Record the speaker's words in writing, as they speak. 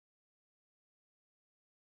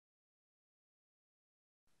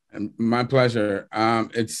My pleasure.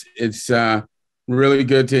 It's really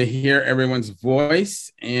good to hear everyone's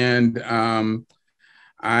voice, and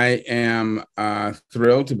I am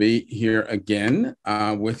thrilled to be here again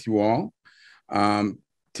with you all.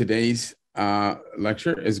 Today's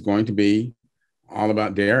lecture is going to be all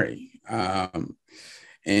about dairy.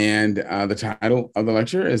 And the title of the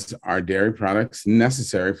lecture is Are Dairy Products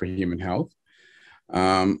Necessary for Human Health?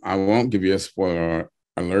 I won't give you a spoiler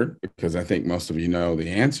alert because I think most of you know the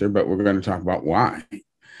answer, but we're going to talk about why.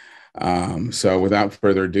 So without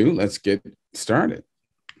further ado, let's get started.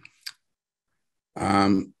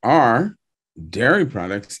 Are dairy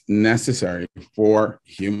products necessary for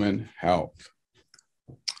human health?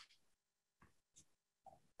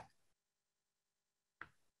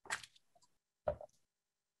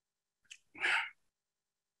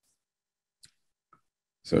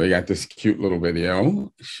 So we got this cute little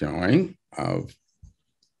video showing of,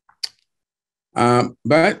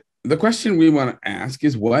 but the question we want to ask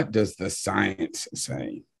is, what does the science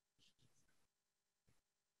say?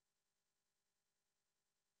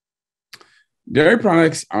 Dairy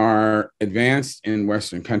products are advanced in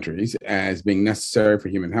Western countries as being necessary for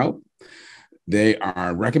human health. They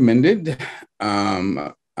are recommended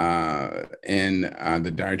in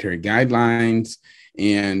the dietary guidelines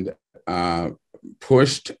and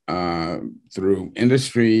pushed through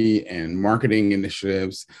industry and marketing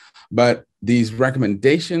initiatives. But these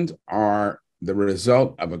recommendations are the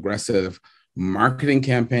result of aggressive marketing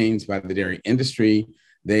campaigns by the dairy industry.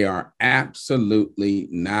 They are absolutely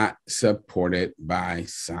not supported by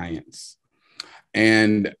science.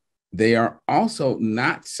 And they are also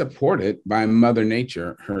not supported by Mother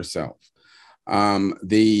Nature herself.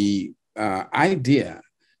 The idea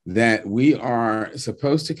that we are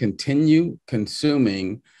supposed to continue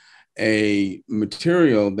consuming a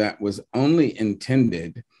material that was only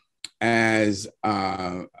intended as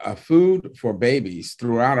a food for babies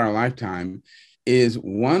throughout our lifetime is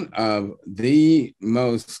one of the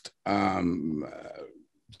most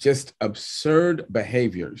just absurd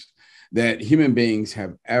behaviors that human beings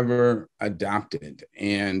have ever adopted.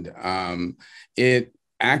 And it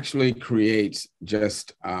actually creates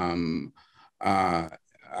just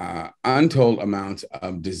untold amounts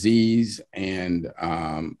of disease and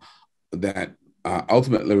that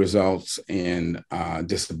ultimately results in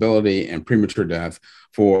disability and premature death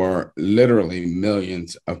for literally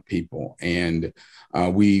millions of people. And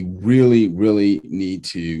we really, really need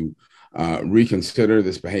to reconsider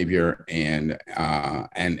this behavior and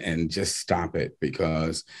just stop it,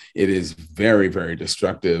 because it is very, very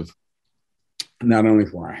destructive, not only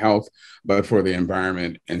for our health, but for the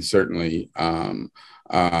environment, and certainly for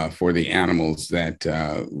the animals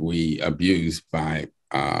that we abuse by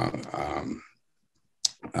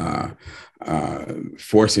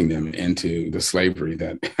forcing them into the slavery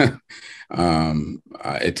that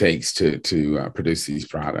it takes to produce these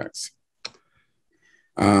products.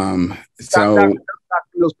 Dr.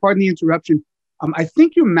 Mills, pardon the interruption. I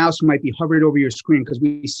think your mouse might be hovered over your screen, because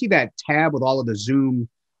we see that tab with all of the Zoom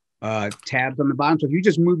tabs on the bottom. So if you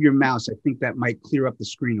just move your mouse, I think that might clear up the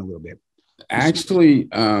screen a little bit. Actually,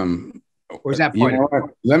 or is that part of it?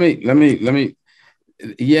 Let me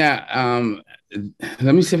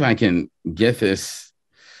see if I can get this.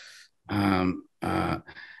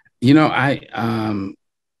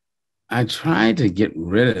 I tried to get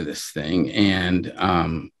rid of this thing, and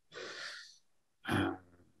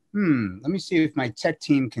let me see if my tech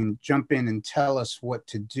team can jump in and tell us what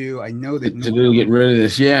to do. I know that get rid of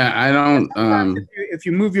this. Yeah, I don't. If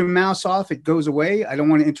you move your mouse off, it goes away. I don't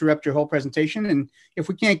want to interrupt your whole presentation, and if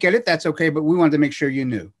we can't get it, that's okay. But we wanted to make sure you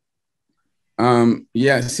knew.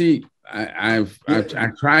 Yeah. See, I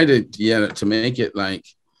tried to make it like.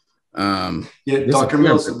 Dr.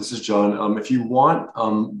 Mills, this is John. If you want,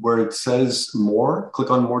 where it says more,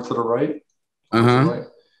 click on more to the right. Right.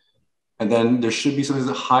 And then there should be something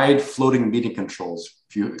that hide floating meeting controls.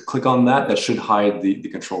 If you click on that, that should hide the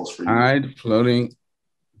controls for you. Hide floating.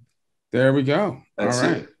 There we go. That's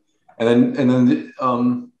all right. It. And then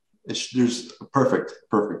there's perfect.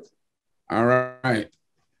 All right.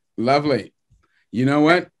 Lovely. You know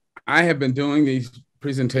what? I have been doing these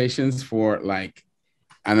presentations for like,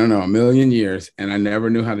 I don't know, a million years, and I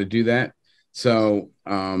never knew how to do that. So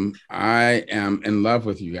I am in love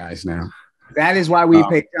with you guys now. That is why we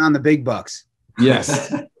pay John the big bucks.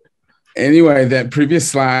 Yes. Anyway, that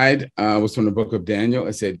previous slide was from the book of Daniel.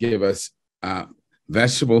 It said, give us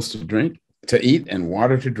vegetables to eat and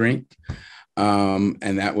water to drink.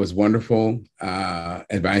 And that was wonderful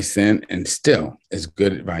advice then, and still is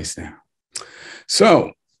good advice now.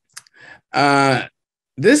 So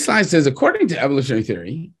this slide says, according to evolutionary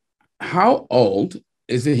theory, how old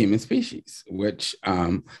is the human species, which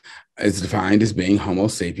is defined as being Homo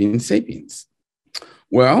sapiens sapiens.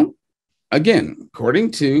 Well, again,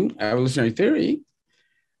 according to evolutionary theory,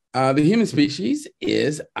 the human species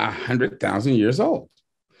is 100,000 years old.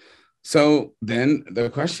 So then the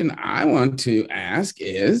question I want to ask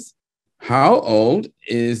is, how old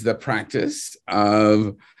is the practice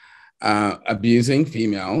of abusing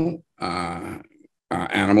female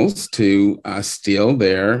animals to steal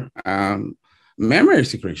their mammary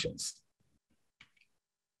secretions?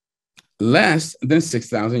 Less than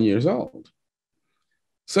 6,000 years old.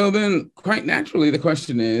 So then quite naturally, the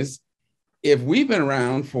question is, if we've been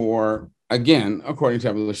around for, again, according to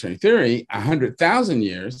evolutionary theory, 100,000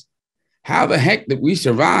 years, how the heck did we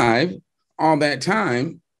survive all that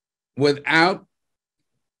time without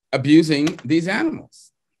abusing these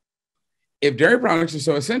animals? If dairy products are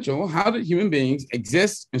so essential, how did human beings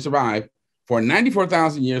exist and survive for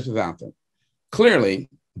 94,000 years without them? Clearly,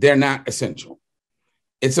 they're not essential.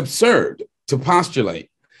 It's absurd to postulate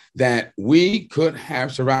that we could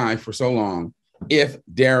have survived for so long if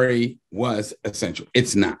dairy was essential.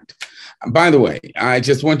 It's not. By the way, I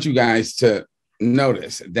just want you guys to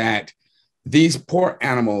notice that these poor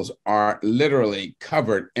animals are literally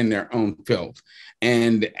covered in their own filth.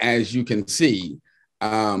 And as you can see,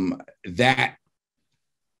 that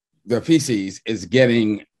the feces is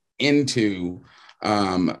getting into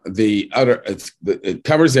the udder, it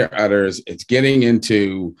covers their udders, it's getting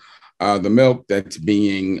into the milk that's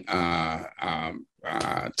being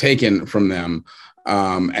taken from them.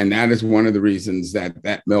 And that is one of the reasons that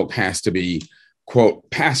that milk has to be, quote,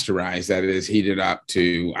 pasteurized, that is heated up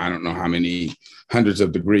to, I don't know how many hundreds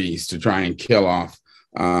of degrees to try and kill off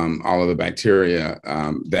all of the bacteria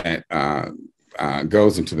that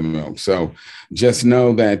goes into the milk. So just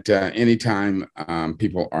know that anytime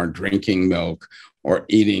people are drinking milk or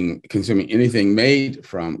consuming anything made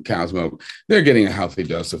from cow's milk, they're getting a healthy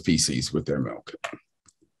dose of feces with their milk.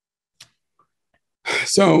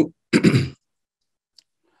 So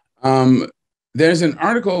there's an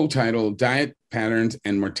article titled Diet Patterns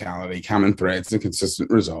and Mortality, Common Threads and Consistent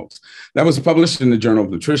Results that was published in the Journal of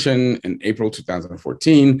Nutrition in April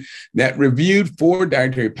 2014 that reviewed 4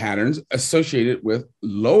 dietary patterns associated with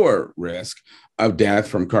lower risk of death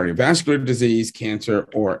from cardiovascular disease, cancer,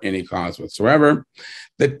 or any cause whatsoever.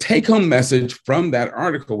 The take-home message from that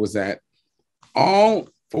article was that all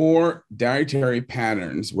 4 dietary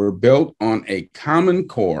patterns were built on a common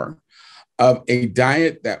core of a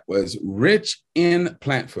diet that was rich in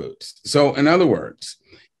plant foods. So in other words,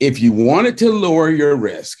 if you wanted to lower your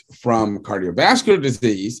risk from cardiovascular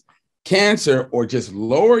disease, cancer, or just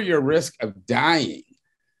lower your risk of dying,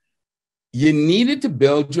 you needed to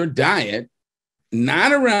build your diet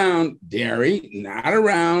not around dairy, not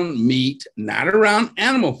around meat, not around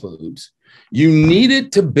animal foods. You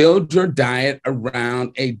needed to build your diet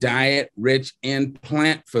around a diet rich in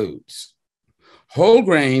plant foods, whole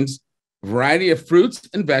grains, variety of fruits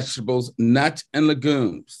and vegetables, nuts and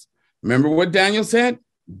legumes. Remember what Daniel said?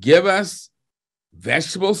 Give us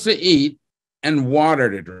vegetables to eat and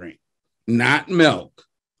water to drink, not milk,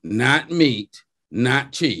 not meat,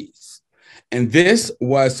 not cheese. And this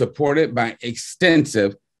was supported by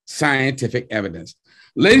extensive scientific evidence.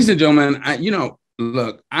 Ladies and gentlemen,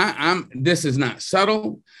 look, this is not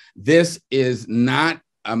subtle. This is not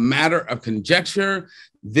a matter of conjecture.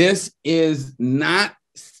 This is not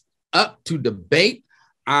up to debate.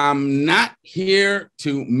 I'm not here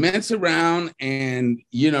to mince around and,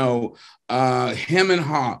 hem and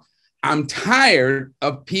haw. I'm tired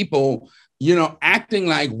of people, acting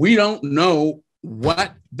like we don't know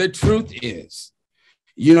what the truth is.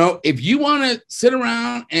 If you want to sit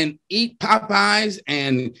around and eat Popeyes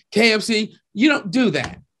and KFC, you don't do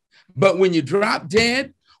that. But when you drop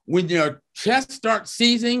dead, when your chest starts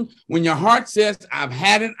seizing, when your heart says, I've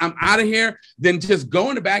had it, I'm out of here, then just go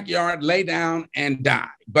in the backyard, lay down and die.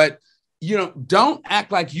 But, don't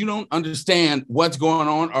act like you don't understand what's going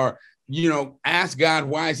on or, ask God,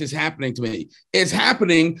 why is this happening to me? It's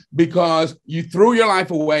happening because you threw your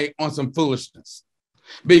life away on some foolishness,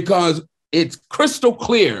 because it's crystal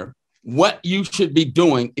clear what you should be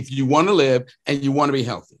doing if you want to live and you want to be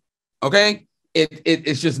healthy. Okay?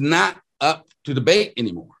 It's just not up to debate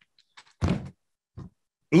anymore.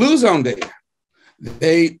 Blue zone data.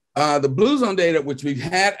 The blue zone data, which we've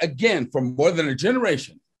had again for more than a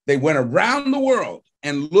generation, they went around the world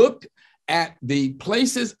and looked at the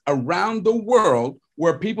places around the world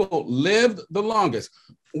where people lived the longest.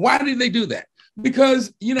 Why did they do that?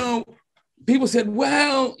 Because, people said,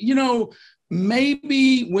 well,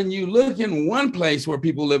 maybe when you look in one place where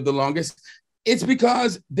people live the longest, it's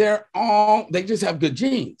because they just have good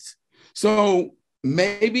genes. So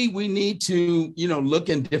maybe we need to, look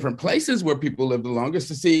in different places where people live the longest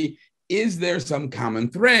to see, is there some common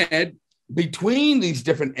thread between these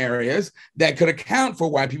different areas that could account for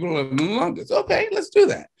why people live the longest? Okay, let's do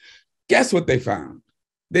that. Guess what they found?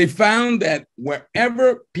 They found that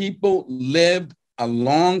wherever people lived a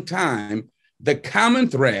long time, the common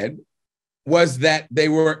thread was that they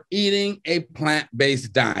were eating a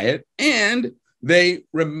plant-based diet and they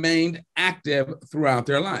remained active throughout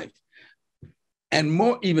their life. And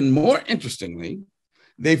even more interestingly,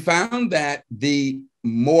 they found that the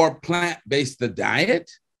more plant-based the diet,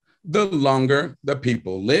 the longer the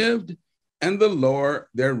people lived and the lower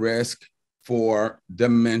their risk for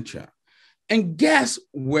dementia. And guess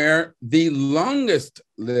where the longest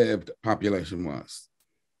lived population was?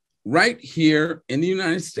 Right here in the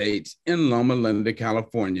United States, in Loma Linda,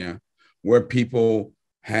 California, where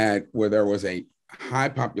there was a high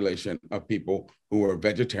population of people who were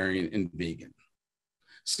vegetarian and vegan.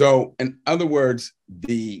 So in other words,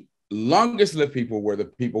 the longest lived people were the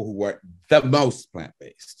people who were the most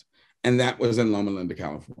plant-based. And that was in Loma Linda,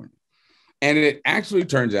 California. And it actually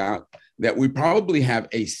turns out that we probably have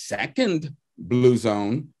a second blue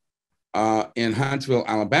zone in Huntsville,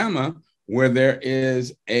 Alabama, where there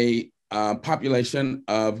is a population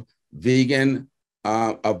of Black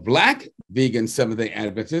vegan Seventh-day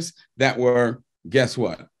Adventists that were, guess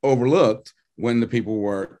what, overlooked when the people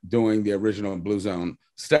were doing the original blue zone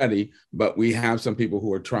study. But we have some people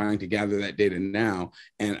who are trying to gather that data now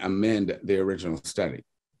and amend the original study.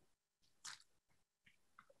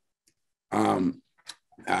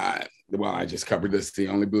 Well, I just covered this. The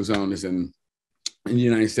only blue zone is in the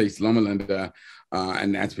United States, Loma Linda,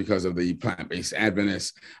 and that's because of the plant-based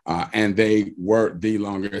Adventists, and they were the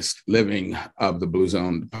longest living of the blue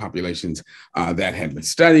zone populations that had been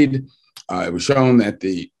studied. It was shown that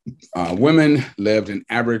the women lived an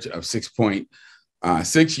average of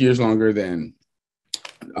 6.6 years longer than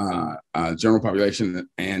general population,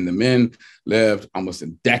 and the men lived almost a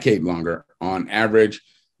decade longer on average.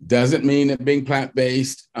 Doesn't mean that being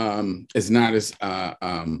plant-based is not as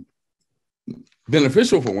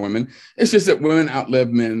beneficial for women. It's just that women outlive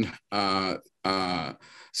men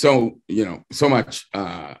so much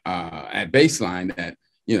at baseline that,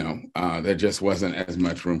 there just wasn't as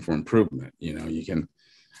much room for improvement. You can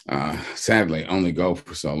sadly only go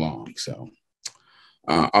for so long. So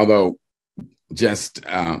although just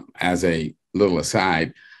as a little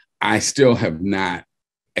aside, I still have not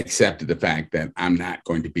accepted the fact that I'm not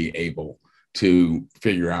going to be able to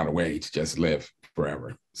figure out a way to just live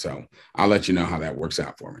forever. So I'll let you know how that works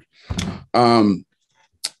out for me.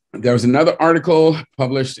 There was another article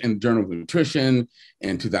published in the Journal of Nutrition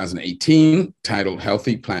in 2018 titled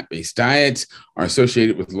 "Healthy Plant-Based Diets Are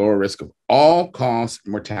Associated with Lower Risk of All-Cause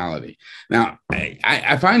Mortality." Now,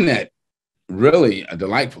 I find that really a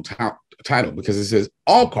delightful title because it says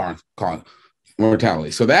all-cause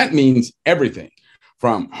mortality. So that means everything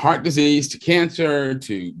from heart disease to cancer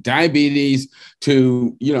to diabetes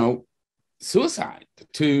to, suicide,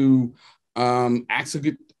 to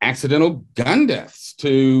accidental gun deaths,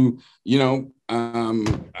 to,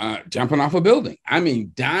 jumping off a building. I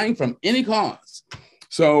mean, dying from any cause.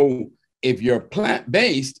 So if you're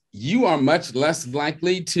plant-based, you are much less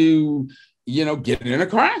likely to, get in a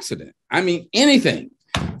car accident. I mean, anything.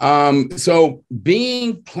 So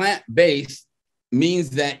being plant-based means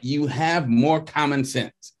that you have more common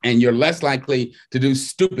sense and you're less likely to do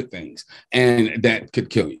stupid things and that could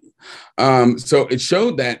kill you. So it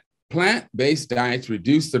showed that plant-based diets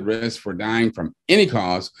reduce the risk for dying from any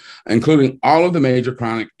cause, including all of the major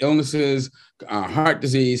chronic illnesses, heart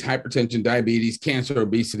disease, hypertension, diabetes, cancer,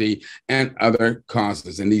 obesity, and other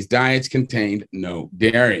causes. And these diets contained no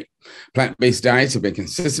dairy. Plant-based diets have been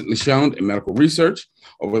consistently shown in medical research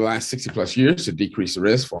over the last 60 plus years to decrease the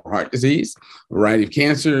risk for heart disease, a variety of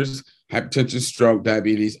cancers, hypertension, stroke,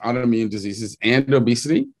 diabetes, autoimmune diseases, and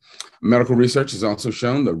obesity. Medical research has also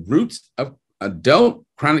shown the roots of adult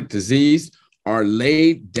chronic disease are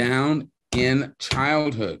laid down in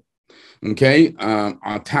childhood. Okay,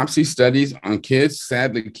 autopsy studies on kids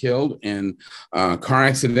sadly killed in car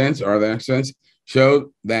accidents or other accidents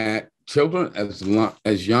showed that children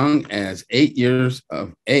as young as 8 years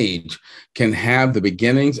of age can have the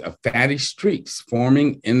beginnings of fatty streaks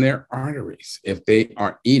forming in their arteries if they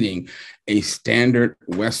are eating a standard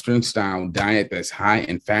Western style diet that's high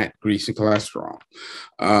in fat, grease, and cholesterol.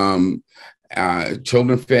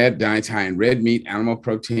 Children fed diets high in red meat, animal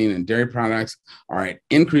protein, and dairy products are at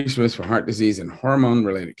increased risk for heart disease and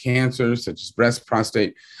hormone-related cancers such as breast,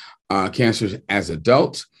 prostate cancers as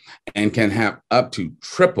adults, and can have up to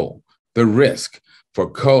triple the risk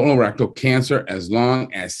for colorectal cancer as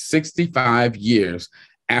long as 65 years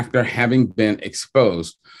after having been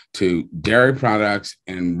exposed to dairy products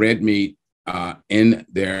and red meat in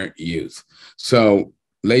their youth. So,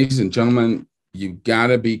 ladies and gentlemen, you got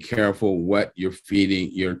to be careful what you're feeding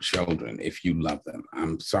your children if you love them.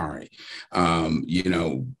 I'm sorry.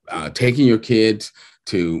 Taking your kids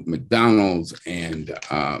to McDonald's and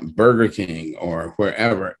Burger King or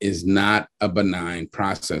wherever is not a benign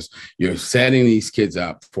process. You're setting these kids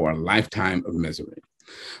up for a lifetime of misery.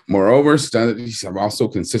 Moreover, studies have also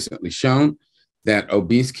consistently shown that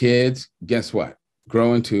obese kids, guess what?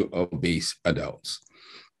 Grow into obese adults.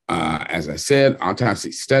 As I said,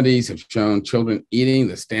 autopsy studies have shown children eating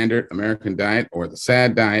the standard American diet or the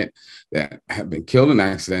SAD diet that have been killed in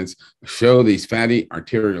accidents show these fatty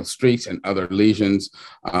arterial streaks and other lesions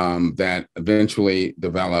that eventually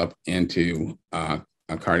develop into a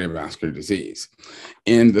cardiovascular disease.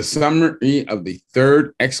 In the summary of the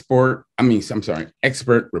third expert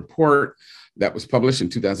report that was published in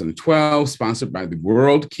 2012, sponsored by the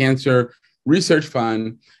World Cancer Research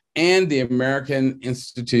Fund and the American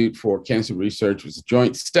Institute for Cancer Research, was a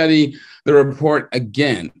joint study. The report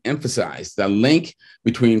again emphasized the link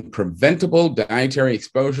between preventable dietary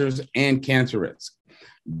exposures and cancer risk.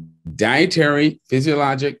 Dietary,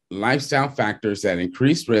 physiologic, lifestyle factors that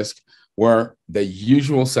increased risk were the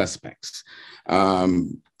usual suspects.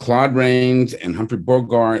 Claude Rains and Humphrey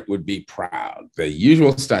Bogart would be proud. The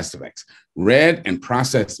usual suspects: red and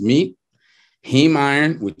processed meat, heme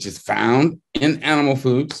iron, which is found in animal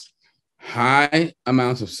foods, high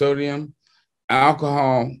amounts of sodium,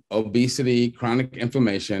 alcohol, obesity, chronic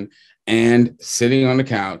inflammation, and sitting on the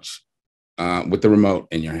couch with the remote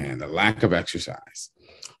in your hand, a lack of exercise.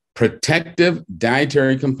 Protective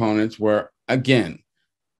dietary components were, again,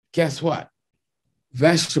 guess what?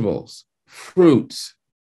 Vegetables, fruits,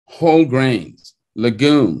 whole grains,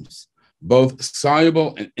 legumes, both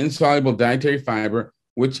soluble and insoluble dietary fiber,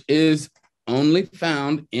 which is only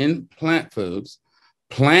found in plant foods,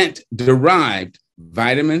 plant-derived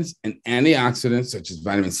vitamins and antioxidants such as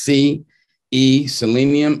vitamin C, E,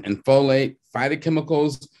 selenium, and folate,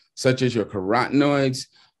 phytochemicals such as your carotenoids,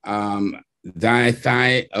 dithiocyanes,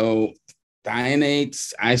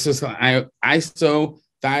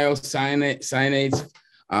 isothiocyanates,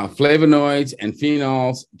 flavonoids, and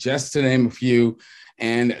phenols, just to name a few.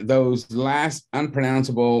 And those last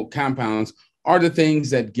unpronounceable compounds are the things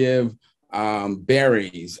that give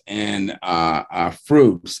berries and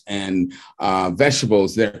fruits and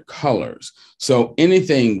vegetables their colors. So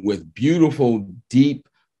anything with beautiful, deep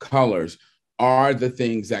colors are the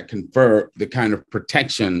things that confer the kind of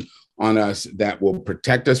protection on us that will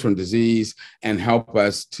protect us from disease and help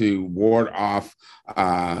us to ward off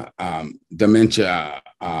dementia,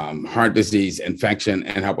 heart disease, infection,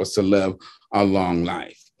 and help us to live a long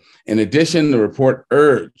life. In addition, the report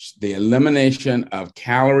urged the elimination of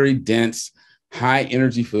calorie-dense,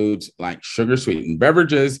 high-energy foods like sugar-sweetened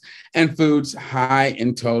beverages and foods high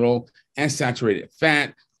in total and saturated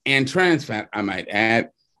fat and trans fat, I might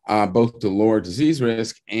add, both to lower disease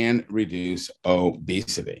risk and reduce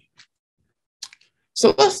obesity.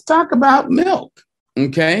 So let's talk about milk,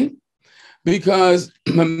 okay? Because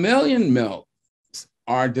mammalian milks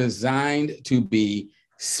are designed to be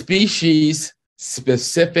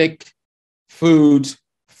species-specific foods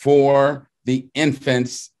for the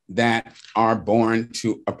infants that are born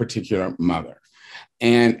to a particular mother.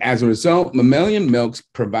 And as a result, mammalian milks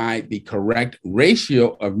provide the correct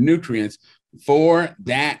ratio of nutrients for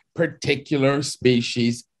that particular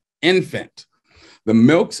species infant. The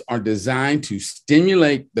milks are designed to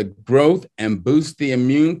stimulate the growth and boost the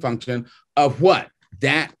immune function of what?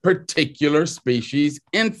 That particular species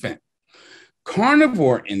infant.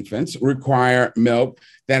 Carnivore infants require milk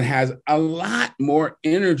that has a lot more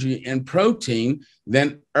energy and protein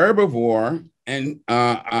than herbivore and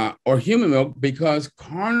or human milk, because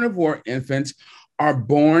carnivore infants are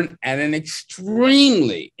born at an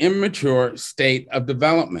extremely immature state of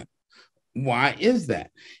development. Why is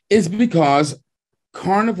that? It's because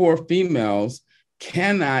carnivore females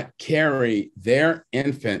cannot carry their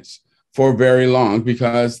infants for very long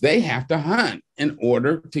because they have to hunt in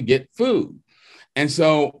order to get food. And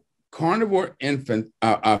so carnivore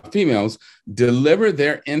females deliver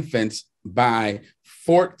their infants by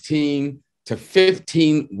 14 to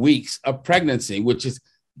 15 weeks of pregnancy, which is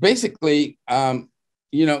basically, 2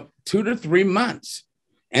 to 3 months.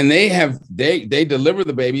 And they deliver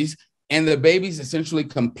the babies, and the babies essentially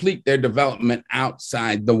complete their development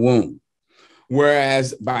outside the womb.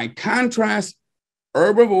 Whereas by contrast,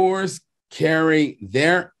 herbivores carry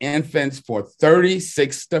their infants for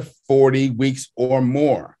 36 to 40 weeks or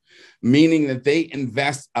more. meaning that they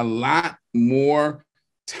invest a lot more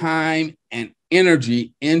time and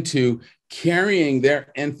energy into carrying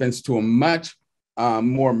their infants to a much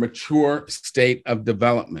more mature state of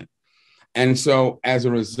development. And so as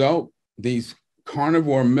a result, these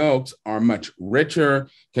carnivore milks are much richer,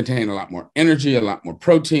 contain a lot more energy, a lot more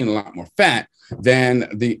protein, a lot more fat than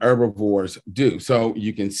the herbivores do. So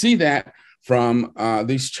you can see that from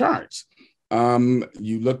these charts.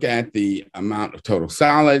 You look at the amount of total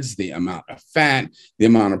solids, the amount of fat, the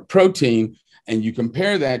amount of protein, and you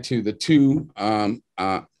compare that to the two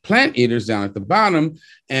plant eaters down at the bottom,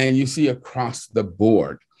 and you see across the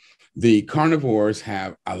board, the carnivores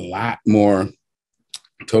have a lot more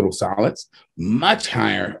total solids, much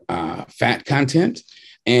higher fat content,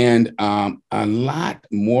 and a lot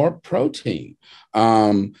more protein.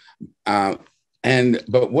 But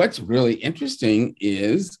what's really interesting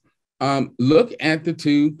is look at the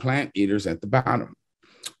two plant eaters at the bottom.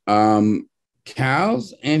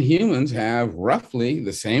 Cows and humans have roughly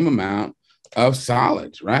the same amount of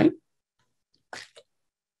solids, right?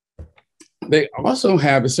 They also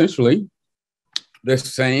have essentially the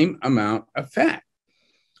same amount of fat.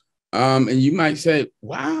 And you might say,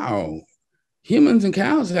 wow, humans and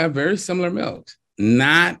cows have very similar milks.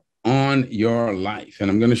 Not on your life.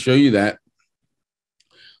 And I'm going to show you that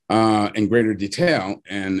in greater detail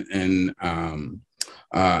in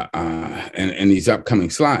these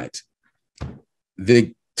upcoming slides.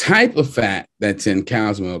 The type of fat that's in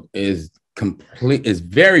cow's milk is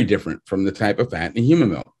very different from the type of fat in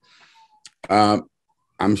human milk.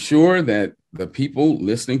 I'm sure that the people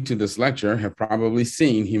listening to this lecture have probably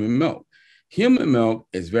seen human milk. Human milk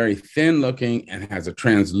is very thin looking and has a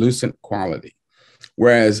translucent quality,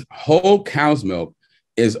 whereas whole cow's milk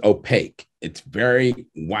is opaque. It's very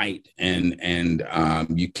white and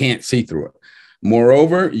you can't see through it.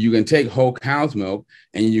 Moreover, you can take whole cow's milk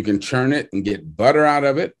and you can churn it and get butter out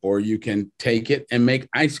of it, or you can take it and make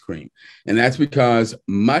ice cream. And that's because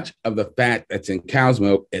much of the fat that's in cow's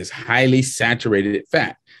milk is highly saturated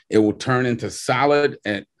fat. It will turn into a solid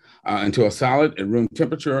at room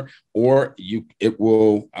temperature, or it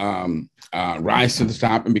will rise to the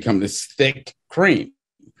top and become this thick cream.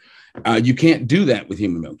 You can't do that with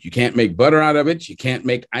human milk. You can't make butter out of it. You can't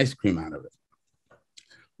make ice cream out of it.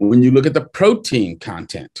 When you look at the protein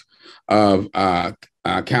content of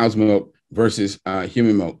cow's milk versus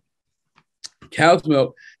human milk, cow's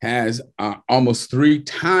milk has almost 3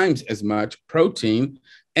 times as much protein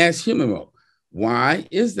as human milk. Why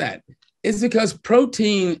is that? It's because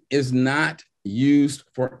protein is not used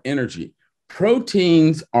for energy.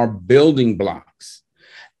 Proteins are building blocks.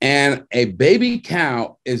 And a baby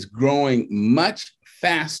cow is growing much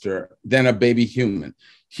faster than a baby human.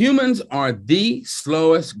 Humans are the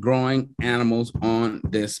slowest growing animals on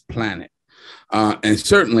this planet, and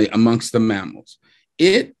certainly amongst the mammals.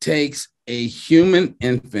 It takes a human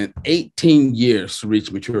infant 18 years to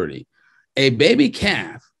reach maturity. A baby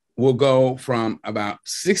calf will go from about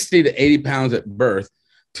 60 to 80 pounds at birth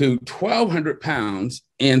to 1,200 pounds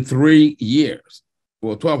in 3 years.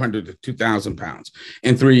 Well, 1,200 to 2,000 pounds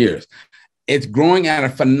in 3 years. It's growing at a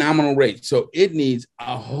phenomenal rate. So it needs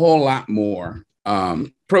a whole lot more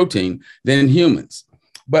protein than humans.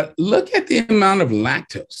 But look at the amount of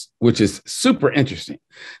lactose, which is super interesting.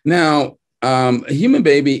 Now, a human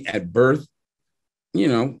baby at birth,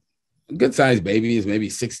 a good sized baby is maybe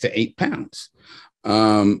 6 to 8 pounds.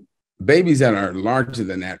 Babies that are larger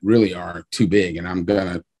than that really are too big. And I'm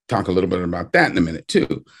going to talk a little bit about that in a minute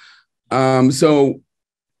too. So,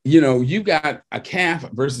 you've got a calf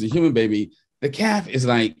versus a human baby. The calf is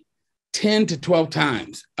like 10 to 12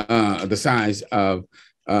 times the size of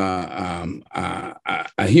a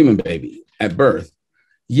human baby at birth.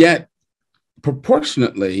 Yet,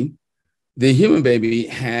 proportionately, the human baby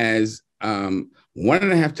has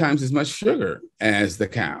 1.5 times as much sugar as the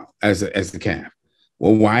cow, as the calf.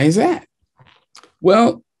 Well, why is that?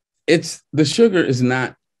 Well, the sugar is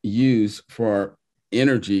not used for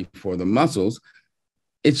energy for the muscles.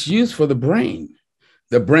 It's used for the brain.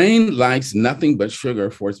 The brain likes nothing but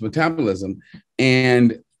sugar for its metabolism.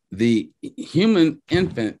 And the human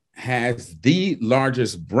infant has the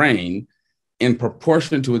largest brain in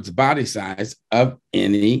proportion to its body size of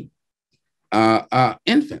any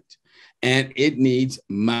infant. And it needs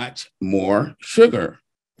much more sugar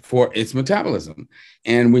for its metabolism.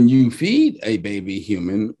 And when you feed a baby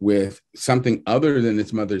human with something other than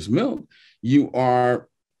its mother's milk, you are,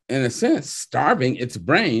 in a sense, starving its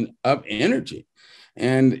brain of energy.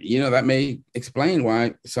 And, that may explain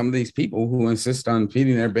why some of these people who insist on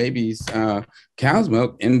feeding their babies cow's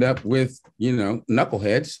milk end up with,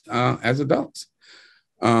 knuckleheads as adults.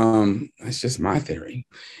 That's just my theory.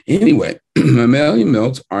 Anyway, mammalian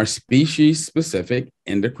milks are species-specific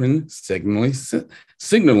endocrine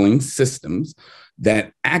signaling systems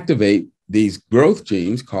that activate these growth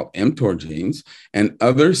genes called mTOR genes and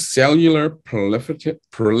other cellular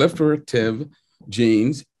proliferative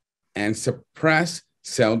genes and suppress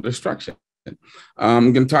cell destruction.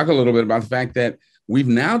 I'm going to talk a little bit about the fact that we've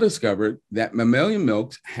now discovered that mammalian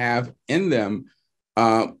milks have in them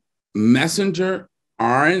messenger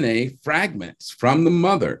RNA fragments from the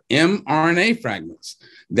mother, mRNA fragments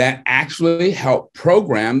that actually help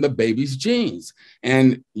program the baby's genes.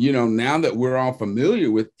 And, you know, now that we're all familiar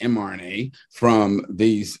with mRNA from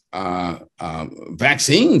these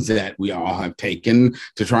vaccines that we all have taken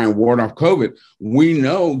to try and ward off COVID, we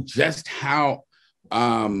know just how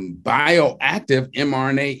bioactive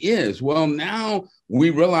mRNA is. Well, now we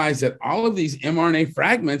realize that all of these mRNA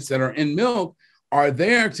fragments that are in milk are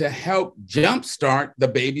there to help jumpstart the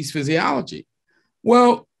baby's physiology.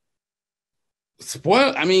 Well,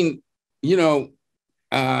 I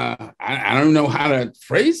don't know how to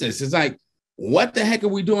phrase this. It's like, what the heck are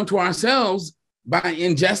we doing to ourselves by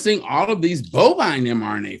ingesting all of these bovine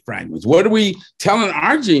mRNA fragments? What are we telling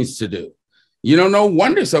our genes to do? You know, no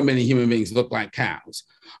wonder so many human beings look like cows.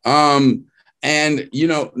 And, you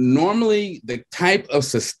know, normally the type of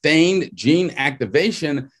sustained gene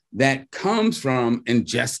activation that comes from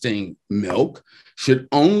ingesting milk should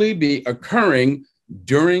only be occurring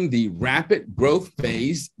during the rapid growth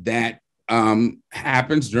phase that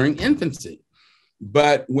happens during infancy.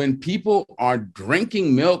 But when people are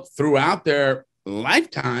drinking milk throughout their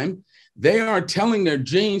lifetime, they are telling their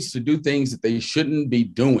genes to do things that they shouldn't be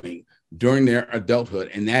doing during their adulthood,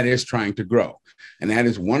 and that is trying to grow. And that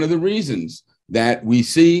is one of the reasons that we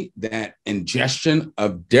see that ingestion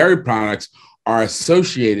of dairy products are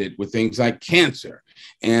associated with things like cancer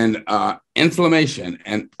and inflammation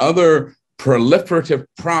and other proliferative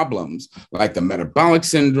problems like the metabolic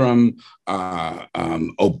syndrome,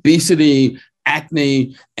 obesity,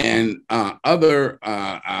 acne, and other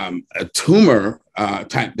tumor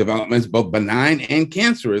type developments, both benign and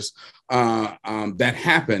cancerous, that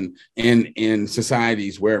happen in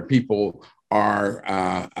societies where people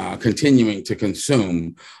are continuing to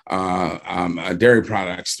consume dairy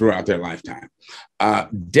products throughout their lifetime.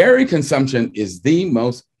 Dairy consumption is the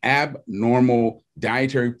most abnormal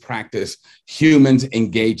dietary practice humans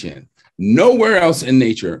engage in. Nowhere else in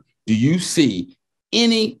nature do you see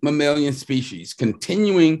any mammalian species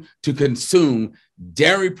continuing to consume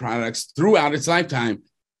dairy products throughout its lifetime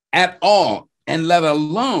at all, and let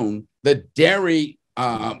alone the dairy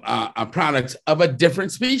products of a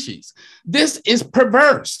different species. This is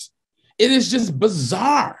perverse. It is just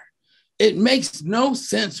bizarre. It makes no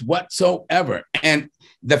sense whatsoever. And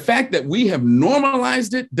the fact that we have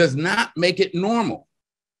normalized it does not make it normal.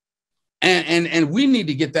 And we need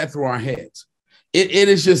to get that through our heads. It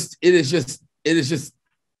is just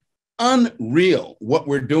unreal what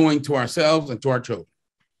we're doing to ourselves and to our children.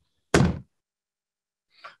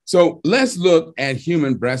 So let's look at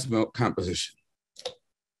human breast milk composition.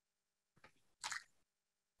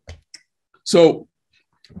 So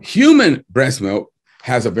human breast milk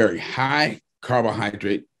has a very high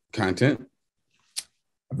carbohydrate content,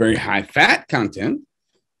 a very high fat content,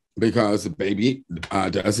 because the baby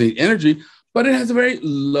does need energy, but it has a very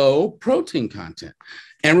low protein content.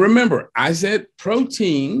 And remember, I said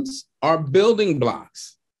proteins are building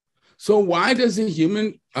blocks. So why does the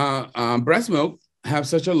human breast milk have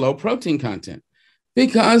such a low protein content?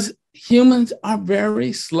 Because humans are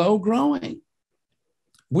very slow growing.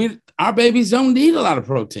 Our babies don't need a lot of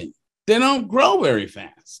protein. They don't grow very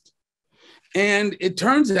fast. And it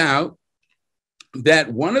turns out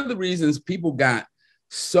that one of the reasons people got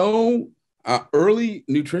so, early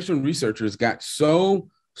nutrition researchers got so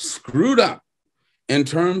screwed up in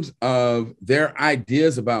terms of their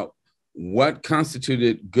ideas about what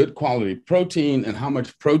constituted good quality protein and how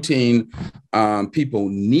much protein people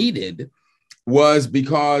needed was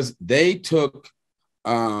because they took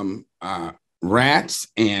rats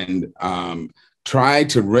and tried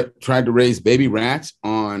to raise baby rats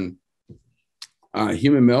on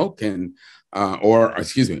human milk and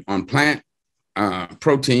on plant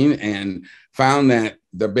protein, and found that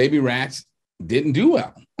the baby rats didn't do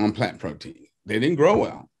well on plant protein. They didn't grow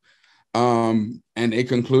well. And they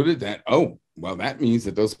concluded that, oh, well, that means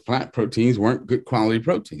that those plant proteins weren't good quality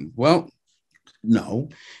proteins. Well, no,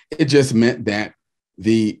 it just meant that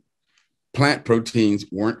the plant proteins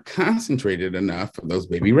weren't concentrated enough for those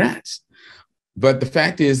baby rats. But the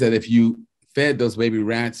fact is that if you fed those baby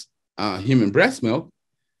rats human breast milk,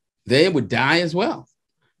 they would die as well,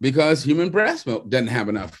 because human breast milk doesn't have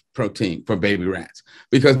enough protein for baby rats,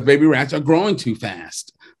 because baby rats are growing too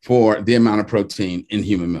fast for the amount of protein in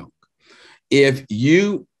human milk. If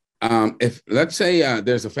let's say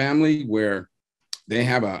there's a family where they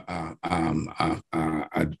have a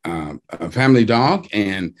family dog,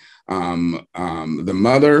 and the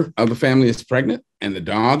mother of the family is pregnant and the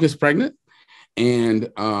dog is pregnant, and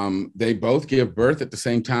they both give birth at the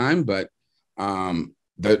same time, but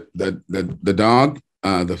the dog,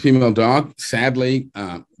 the female dog, sadly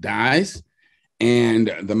dies.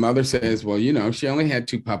 And the mother says, well, she only had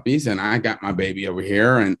 2 puppies and I got my baby over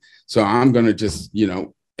here. And so I'm going to just,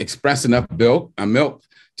 express enough milk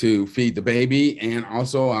to feed the baby. And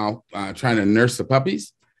also I'll try to nurse the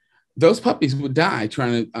puppies. Those puppies would die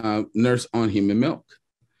trying to nurse on human milk,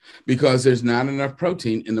 because there's not enough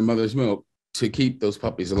protein in the mother's milk to keep those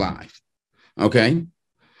puppies alive. Okay.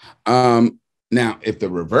 Now, if the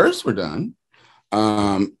reverse were done,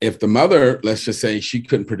 if the mother, let's just say she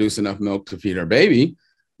couldn't produce enough milk to feed her baby,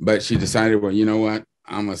 but she decided, well, you know what,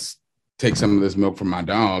 I must take some of this milk from my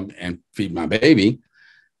dog and feed my baby,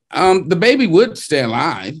 the baby would stay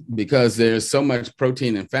alive because there's so much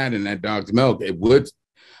protein and fat in that dog's milk. It would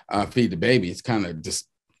feed the baby. It's kind of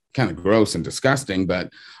gross and disgusting,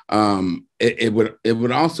 but it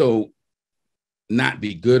would also not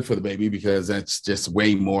be good for the baby because that's just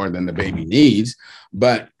way more than the baby needs.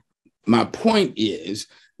 But my point is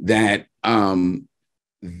that that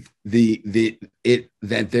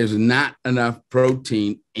there's not enough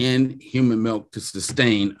protein in human milk to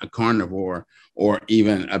sustain a carnivore or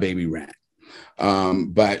even a baby rat.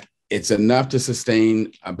 But it's enough to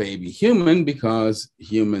sustain a baby human because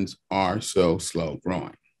humans are so slow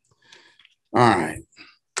growing. All right.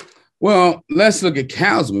 Well, let's look at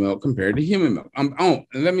cow's milk compared to human milk.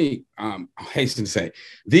 Let me hasten to say,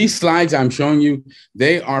 these slides I'm showing you,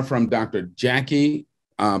 they are from Dr. Jackie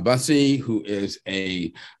Bussey, who is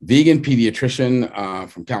a vegan pediatrician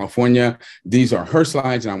from California. These are her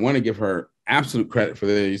slides, and I want to give her absolute credit for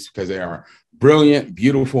these because they are brilliant,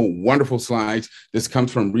 beautiful, wonderful slides. This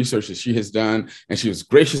comes from research that she has done, and she was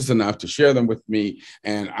gracious enough to share them with me.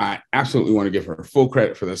 And I absolutely want to give her full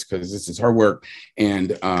credit for this because this is her work.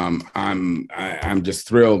 And I'm just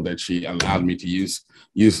thrilled that she allowed me to use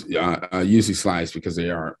these slides because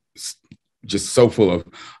they are just so full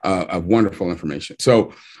of wonderful information.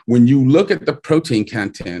 So when you look at the protein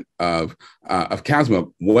content of cow's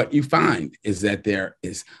milk, what you find is that there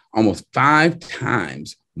is almost 5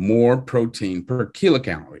 times more protein per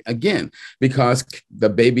kilocalorie, again, because the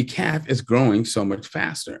baby calf is growing so much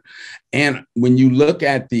faster. And when you look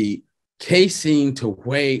at the casein to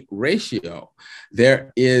whey ratio,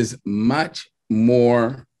 there is much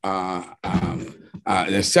more,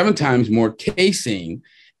 there's 7 times more casein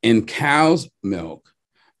in cow's milk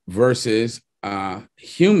versus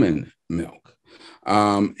human milk.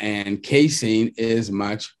 And casein is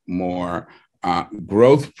much more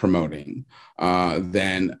growth promoting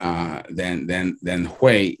than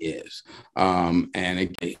whey is,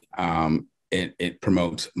 and it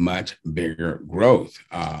promotes much bigger growth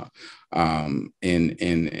in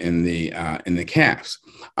the calves.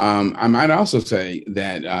 I might also say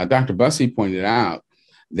that Dr. Bussey pointed out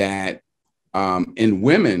that in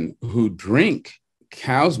women who drink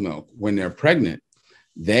cow's milk when they're pregnant,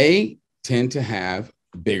 they tend to have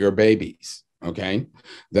bigger babies. Okay,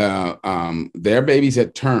 their babies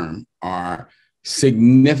at term are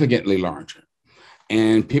significantly larger,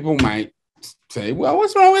 and people might say, "Well,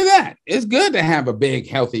 what's wrong with that? It's good to have a big,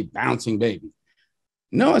 healthy, bouncing baby."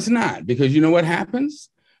 No, it's not, because you know what happens?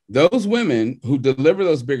 Those women who deliver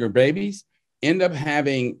those bigger babies end up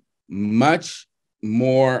having much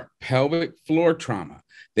more pelvic floor trauma.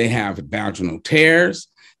 They have vaginal tears.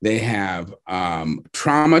 They have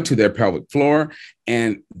trauma to their pelvic floor,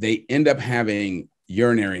 and they end up having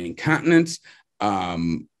urinary incontinence,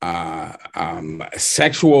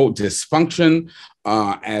 sexual dysfunction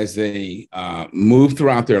as they move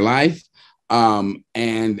throughout their life,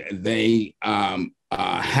 and they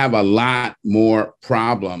have a lot more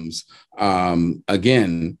problems,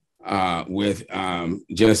 again, with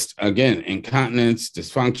just, again, incontinence,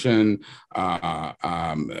 dysfunction,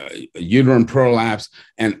 uterine prolapse,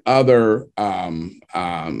 and other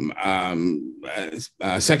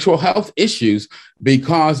sexual health issues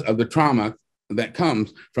because of the trauma that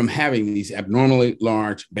comes from having these abnormally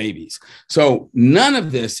large babies. So none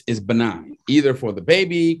of this is benign, either for the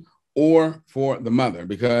baby or for the mother,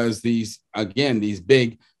 because these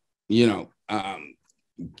big,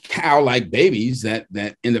 cow-like babies that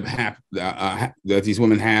end up that these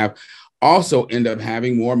women have also end up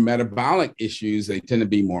having more metabolic issues. They tend to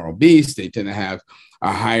be more obese. They tend to have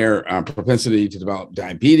a higher propensity to develop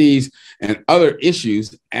diabetes and other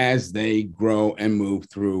issues as they grow and move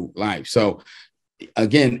through life. So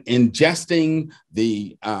again, ingesting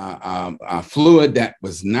the fluid that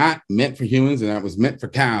was not meant for humans and that was meant for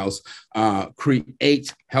cows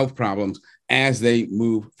creates health problems as they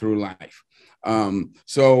move through life.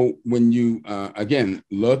 So when you, again,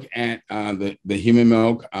 look at the human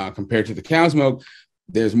milk compared to the cow's milk,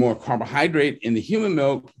 there's more carbohydrate in the human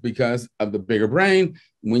milk because of the bigger brain.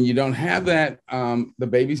 When you don't have that, the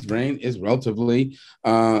baby's brain is relatively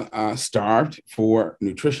starved for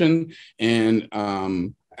nutrition. And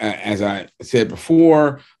as I said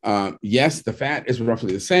before, yes, the fat is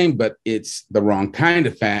roughly the same, but it's the wrong kind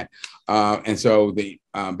of fat. And so the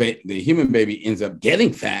human baby ends up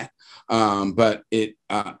getting fat, but it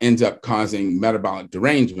ends up causing metabolic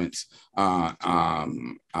derangements,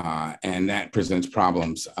 and that presents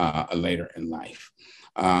problems later in life.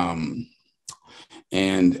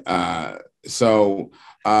 So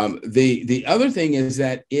the other thing is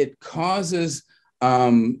that it causes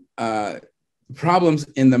problems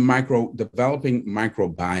in the developing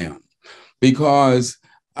microbiome, because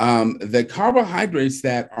the carbohydrates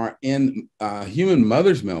that are in human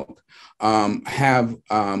mother's milk have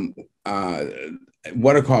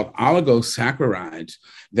what are called oligosaccharides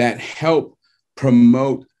that help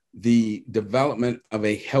promote the development of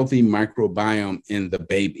a healthy microbiome in the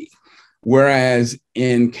baby. Whereas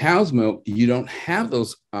in cow's milk, you don't have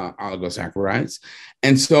those oligosaccharides,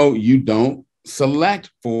 and so you don't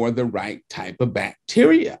select for the right type of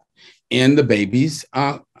bacteria in the baby's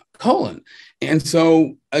colon. And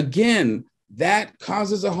so again, that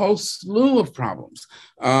causes a whole slew of problems.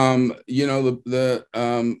 You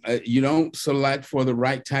don't select for the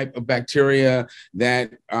right type of bacteria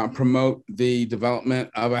that promote the development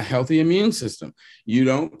of a healthy immune system. You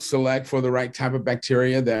don't select for the right type of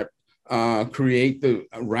bacteria that create the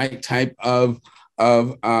right type of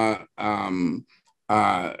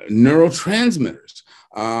neurotransmitters.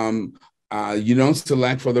 You don't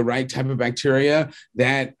select for the right type of bacteria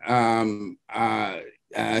that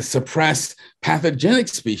suppress pathogenic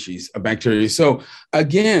species of bacteria. So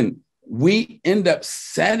again, we end up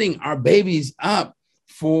setting our babies up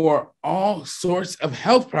for all sorts of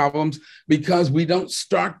health problems because we don't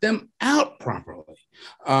start them out properly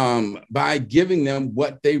by giving them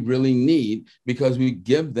what they really need, because we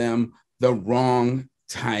give them the wrong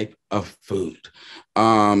type of food.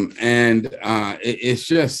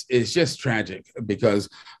 It's just tragic because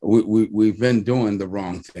we've been doing the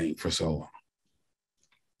wrong thing for so long.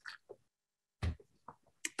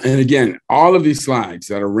 And again, all of these slides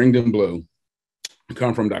that are ringed in blue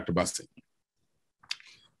come from Dr. Bussey.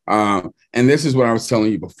 And this is what I was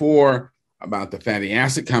telling you before about the fatty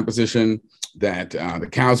acid composition, that the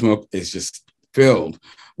cow's milk is just filled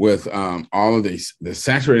with all of the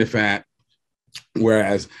saturated fat,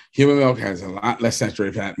 whereas human milk has a lot less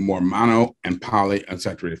saturated fat, more mono and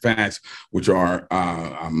polyunsaturated fats, which are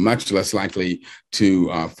much less likely to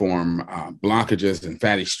form blockages and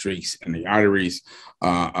fatty streaks in the arteries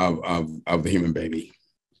of the human baby.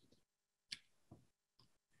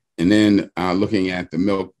 And then looking at the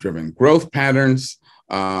milk-driven growth patterns,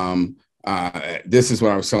 this is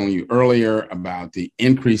what I was telling you earlier about the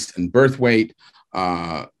increase in birth weight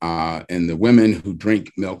in the women who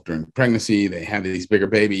drink milk during pregnancy. They have these bigger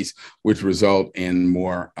babies, which result in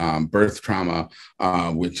more birth trauma,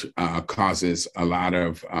 which causes a lot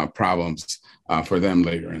of problems for them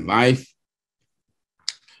later in life.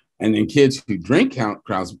 And then kids who drink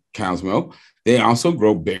cow's milk, they also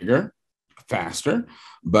grow bigger, faster,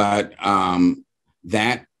 but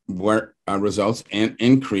that results in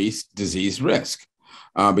increased disease risk.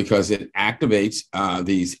 Because it activates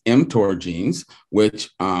these mTOR genes,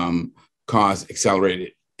 which cause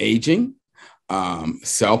accelerated aging,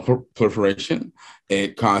 cell proliferation.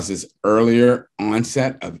 It causes earlier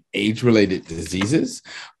onset of age-related diseases.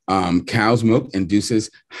 Cow's milk induces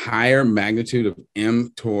higher magnitude of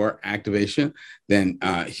mTOR activation than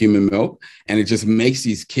human milk. And it just makes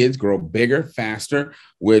these kids grow bigger, faster,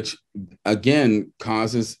 which again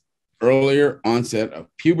causes earlier onset of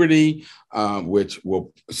puberty, which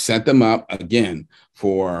will set them up again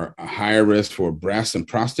for a higher risk for breast and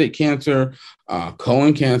prostate cancer,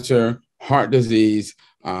 colon cancer, heart disease,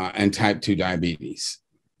 and type 2 diabetes.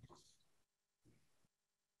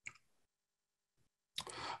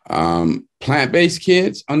 Plant-based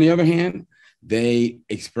kids, on the other hand, they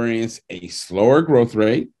experience a slower growth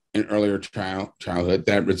rate in earlier childhood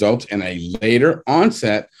that results in a later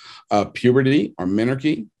onset of puberty or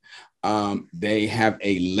menarche. They have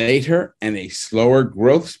a later and a slower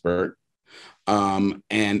growth spurt and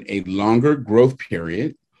a longer growth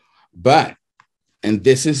period. But, and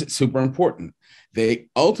this is super important, they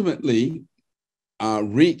ultimately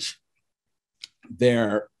reach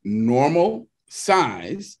their normal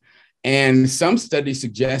size. And some studies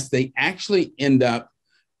suggest they actually end up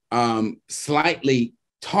slightly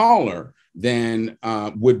taller than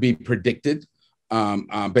would be predicted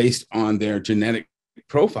based on their genetic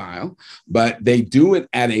profile, but they do it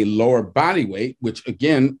at a lower body weight, which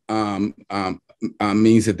again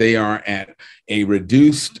means that they are at a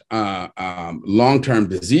reduced long-term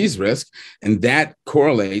disease risk, and that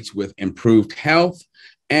correlates with improved health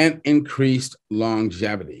and increased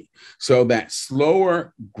longevity. So that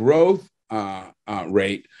slower growth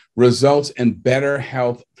rate results in better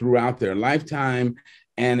health throughout their lifetime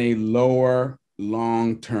and a lower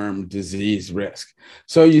long-term disease risk.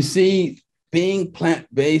 So you see, being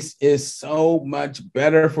plant-based is so much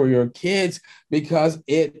better for your kids because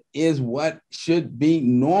it is what should be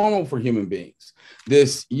normal for human beings.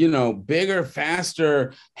 This, bigger,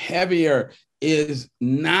 faster, heavier is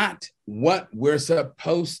not what we're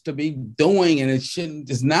supposed to be doing, and it's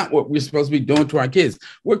not what we're supposed to be doing to our kids.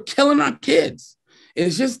 We're killing our kids.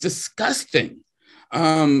 It's just disgusting.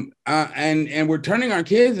 And we're turning our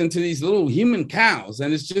kids into these little human cows,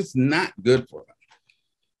 and it's just not good for them.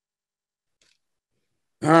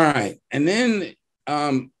 All right. And then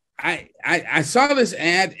I saw this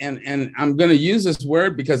ad, and I'm going to use this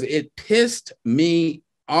word because it pissed me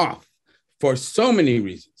off for so many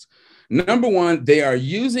reasons. Number one, they are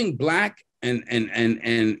using Black and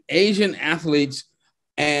Asian athletes.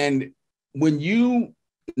 And when you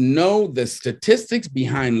know the statistics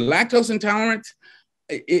behind lactose intolerance,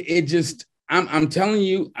 I'm telling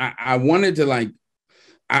you, I wanted to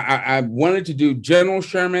I wanted to do General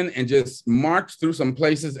Sherman and just march through some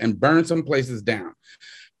places and burn some places down.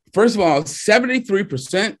 First of all, 73 to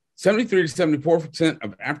 74%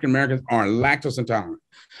 of African Americans are lactose intolerant,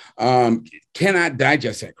 cannot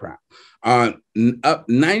digest that crap. Up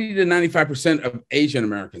 90 to 95% of Asian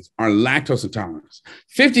Americans are lactose intolerant.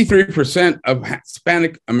 53% of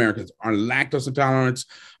Hispanic Americans are lactose intolerant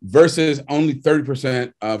versus only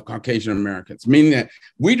 30% of Caucasian Americans, meaning that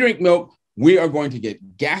we drink milk, we are going to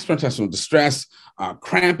get gastrointestinal distress,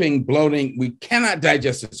 cramping, bloating. We cannot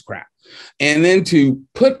digest this crap. And then to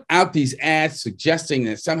put out these ads suggesting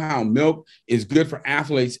that somehow milk is good for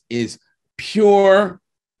athletes is pure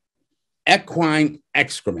equine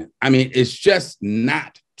excrement. I mean, it's just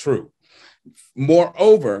not true.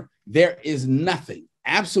 Moreover, there is nothing,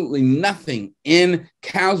 absolutely nothing in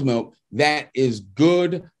cow's milk that is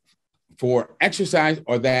good for exercise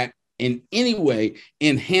or that in any way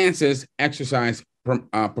enhances exercise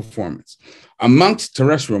performance. Amongst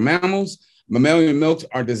terrestrial mammals, mammalian milks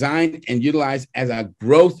are designed and utilized as a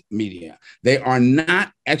growth media. They are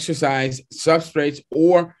not exercise substrates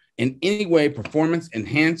or in any way performance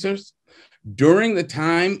enhancers. During the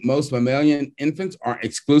time most mammalian infants are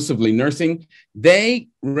exclusively nursing, they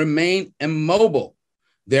remain immobile.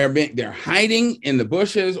 They're hiding in the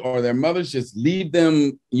bushes, or their mothers just leave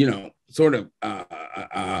them, sort of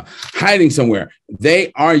hiding somewhere.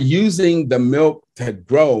 They are using the milk to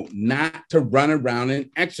grow, not to run around and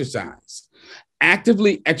exercise.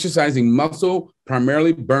 Actively exercising muscle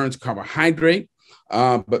primarily burns carbohydrate,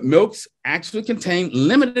 but milks actually contain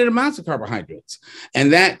limited amounts of carbohydrates.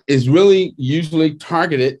 And that is really usually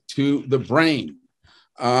targeted to the brain.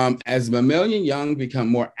 As mammalian young become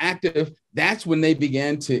more active, that's when they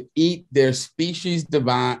begin to eat their species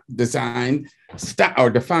defined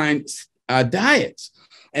diets.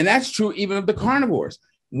 And that's true even of the carnivores.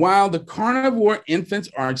 While the carnivore infants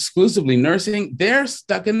are exclusively nursing, they're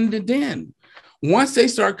stuck in the den. Once they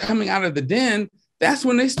start coming out of the den, that's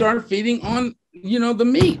when they start feeding on, the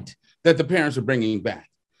meat that the parents are bringing back.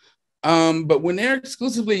 But when they're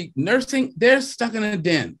exclusively nursing, they're stuck in a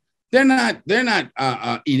den. They're not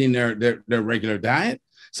eating their regular diet.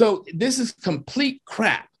 So this is complete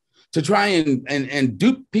crap to try and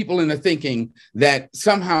dupe people into thinking that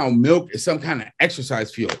somehow milk is some kind of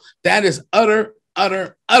exercise fuel. That is utter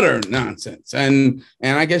nonsense. And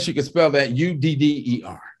I guess you could spell that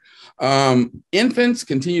UDDER. Infants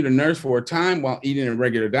continue to nurse for a time while eating a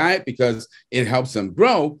regular diet because it helps them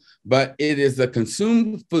grow, but it is the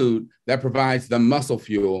consumed food that provides the muscle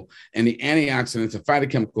fuel and the antioxidants and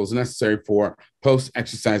phytochemicals necessary for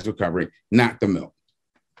post-exercise recovery, not the milk.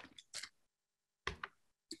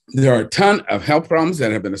 There are a ton of health problems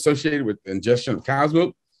that have been associated with the ingestion of cow's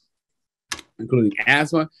milk, including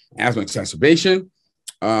asthma exacerbation,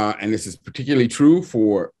 and this is particularly true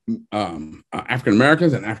for African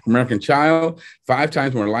Americans, an African American child, 5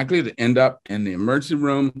 times more likely to end up in the emergency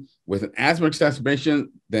room with an asthma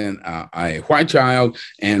exacerbation than a white child.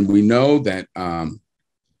 And we know that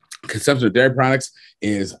consumption of dairy products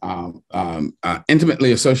is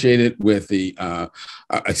intimately associated with the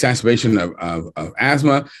exacerbation of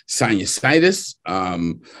asthma, sinusitis,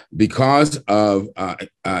 because of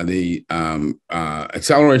the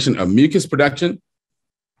acceleration of mucus production.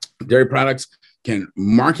 Dairy products can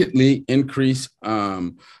markedly increase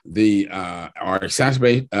or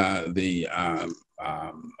exacerbate the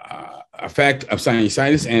effect of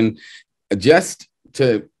sinusitis. And just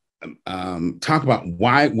to talk about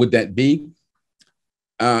why would that be?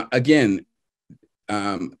 Again,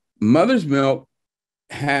 mother's milk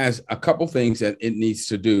has a couple things that it needs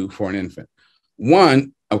to do for an infant.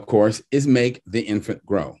 One, of course, is make the infant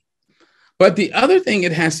grow. But the other thing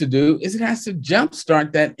it has to do is it has to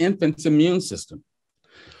jumpstart that infant's immune system.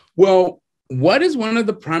 Well, what is one of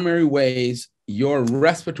the primary ways your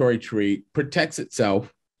respiratory tree protects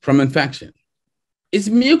itself from infection? It's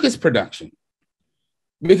mucus production.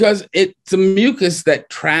 Because it's a mucus that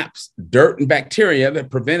traps dirt and bacteria that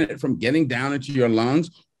prevent it from getting down into your lungs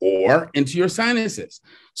or into your sinuses.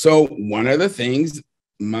 So one of the things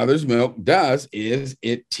mother's milk does is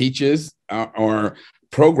it teaches or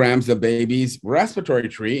programs the baby's respiratory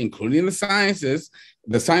tree, including the sinuses,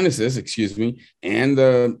 and the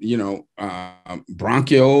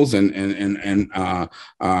bronchioles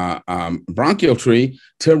and bronchial tree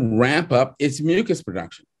to ramp up its mucus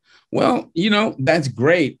production. Well, that's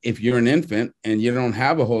great if you're an infant and you don't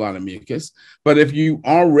have a whole lot of mucus. But if you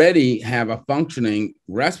already have a functioning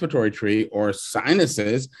respiratory tree or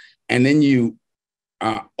sinuses, and then you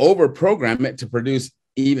overprogram it to produce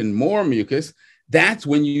even more mucus, that's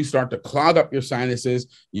when you start to clog up your sinuses.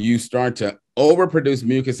 You start to overproduce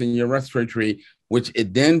mucus in your respiratory tree, which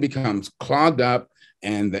it then becomes clogged up,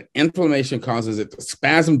 and the inflammation causes it to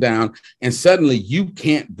spasm down, and suddenly you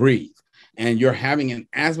can't breathe. And you're having an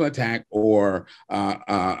asthma attack or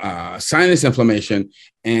sinus inflammation,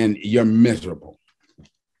 and you're miserable.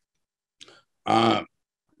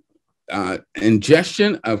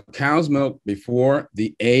 Ingestion of cow's milk before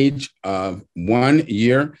the age of 1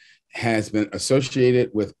 year has been associated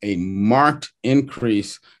with a marked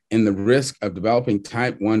increase in the risk of developing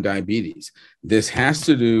type 1 diabetes. This has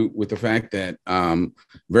to do with the fact that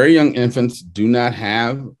very young infants do not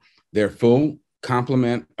have their full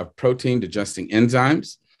complement of protein digesting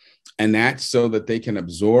enzymes, and that's so that they can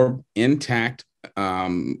absorb intact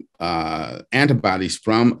antibodies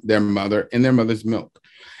from their mother in their mother's milk.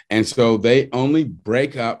 And so they only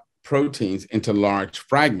break up proteins into large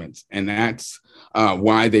fragments, and that's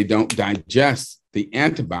why they don't digest the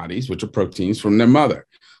antibodies, which are proteins, from their mother.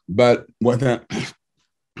 But what that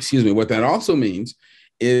also means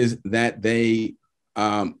is that they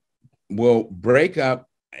will break up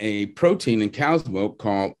a protein in cow's milk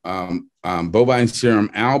called bovine serum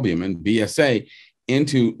albumin, BSA,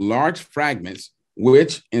 into large fragments,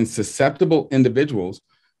 which in susceptible individuals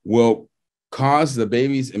will cause the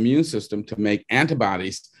baby's immune system to make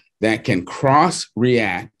antibodies that can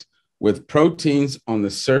cross-react with proteins on the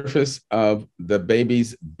surface of the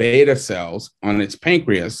baby's beta cells on its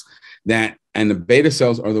pancreas, and the beta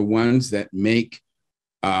cells are the ones that make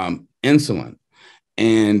insulin.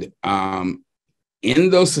 And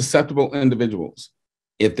in those susceptible individuals,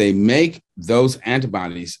 if they make those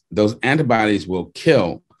antibodies will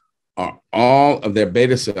kill all of their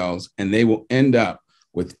beta cells, and they will end up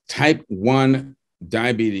with type 1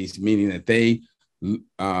 diabetes, meaning that they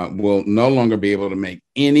will no longer be able to make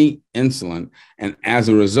any insulin. And as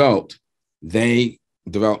a result, they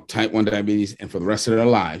develop type 1 diabetes, and for the rest of their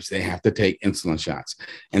lives, they have to take insulin shots.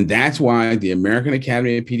 And that's why the American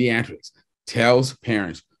Academy of Pediatrics tells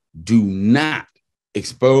parents, do not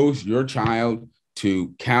expose your child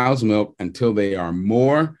to cow's milk until they are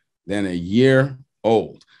more than a year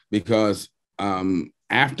old, because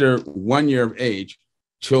after 1 year of age,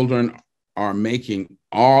 children are making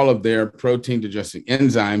all of their protein digesting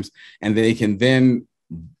enzymes, and they can then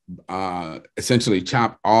essentially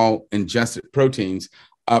chop all ingested proteins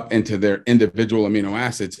up into their individual amino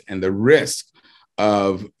acids, and the risk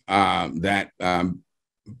of that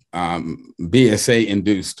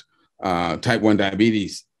BSA-induced type 1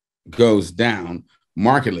 diabetes goes down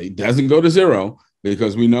markedly. Doesn't go to zero,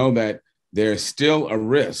 because we know that there's still a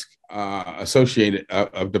risk associated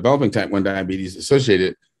of developing type 1 diabetes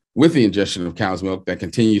associated with the ingestion of cow's milk that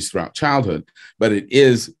continues throughout childhood, but it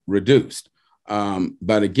is reduced.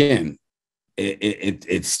 But again,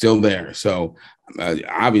 it's still there. So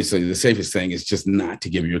obviously the safest thing is just not to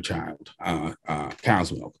give your child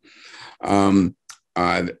cow's milk.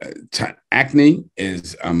 Acne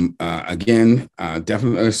is, again,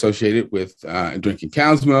 definitely associated with drinking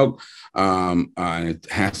cow's milk. And it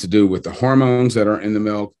has to do with the hormones that are in the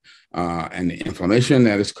milk and the inflammation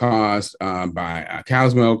that is caused by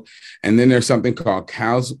cow's milk. And then there's something called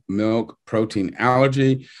cow's milk protein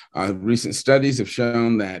allergy. Recent studies have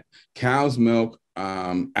shown that cow's milk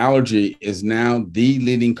allergy is now the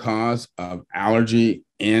leading cause of allergy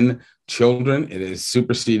in children. It has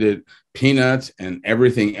superseded peanuts and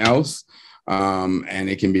everything else. And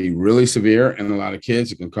it can be really severe in a lot of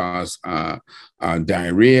kids. It can cause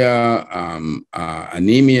diarrhea,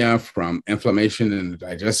 anemia from inflammation in the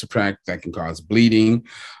digestive tract that can cause bleeding,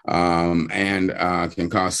 and can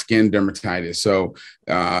cause skin dermatitis. So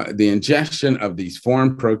the ingestion of these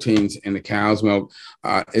foreign proteins in the cow's milk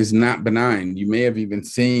is not benign. You may have even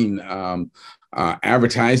seen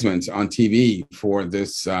advertisements on TV for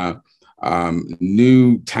this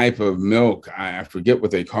new type of milk. I forget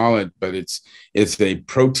what they call it, but it's a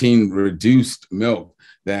protein reduced milk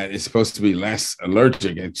that is supposed to be less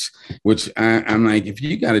allergic. Which I'm like, if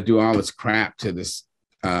you got to do all this crap to this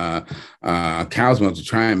cow's milk to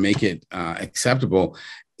try and make it acceptable,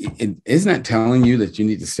 isn't that telling you that you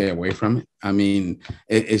need to stay away from it? I mean,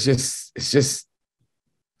 it's just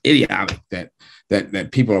idiotic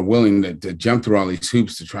that people are willing to jump through all these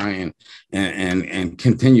hoops to try and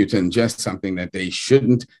continue to ingest something that they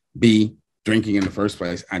shouldn't be drinking in the first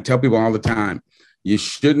place. I tell people all the time, you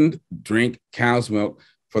shouldn't drink cow's milk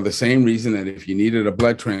for the same reason that if you needed a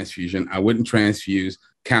blood transfusion, I wouldn't transfuse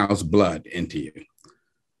cow's blood into you.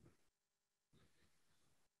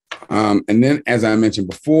 And then, as I mentioned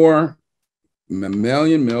before,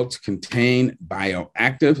 mammalian milks contain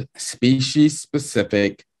bioactive,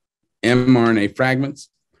 species-specific mRNA fragments.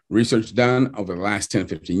 Research done over the last 10,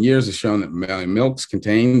 15 years has shown that mammalian milks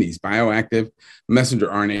contain these bioactive messenger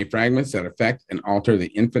RNA fragments that affect and alter the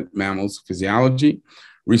infant mammal's physiology.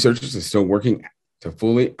 Researchers are still working to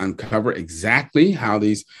fully uncover exactly how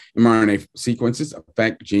these mRNA sequences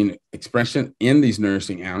affect gene expression in these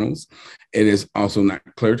nourishing animals. It is also not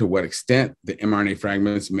clear to what extent the mRNA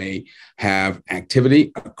fragments may have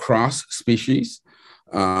activity across species.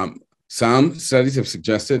 Some studies have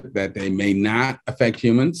suggested that they may not affect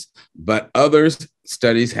humans, but others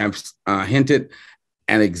studies have hinted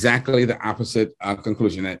at exactly the opposite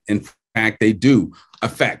conclusion, that in fact, they do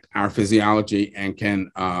affect our physiology and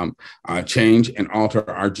can change and alter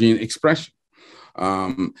our gene expression.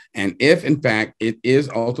 And if, in fact, it is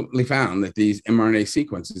ultimately found that these mRNA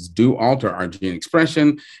sequences do alter our gene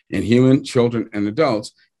expression in human, children, and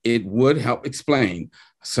adults, it would help explain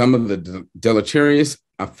some of the deleterious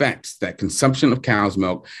effects that consumption of cow's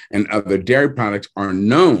milk and other dairy products are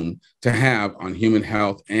known to have on human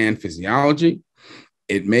health and physiology.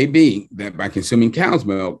 It may be that by consuming cow's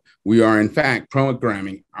milk, we are in fact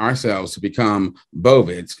programming ourselves to become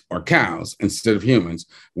bovids or cows instead of humans,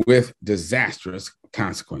 with disastrous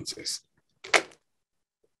consequences.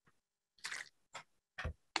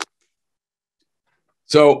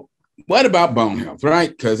 So what about bone health,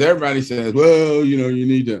 right? Because everybody says, well, you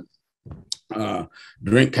need to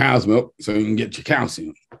drink cow's milk so you can get your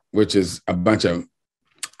calcium, which is a bunch of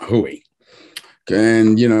hooey.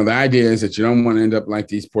 And, the idea is that you don't want to end up like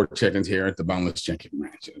these poor chickens here at the Boneless Chicken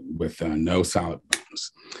Ranch with no solid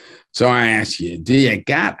bones. So I ask you, do you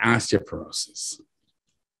got osteoporosis?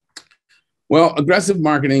 Well, aggressive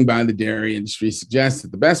marketing by the dairy industry suggests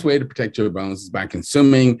that the best way to protect your bones is by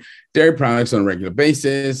consuming dairy products on a regular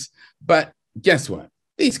basis. But guess what?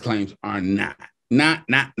 These claims are not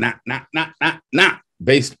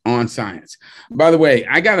based on science. By the way,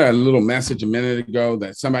 I got a little message a minute ago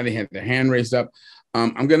that somebody had their hand raised up.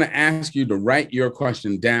 I'm going to ask you to write your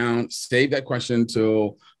question down, save that question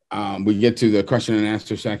till we get to the question and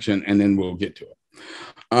answer section, and then we'll get to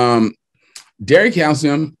it. Dairy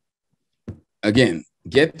calcium, again,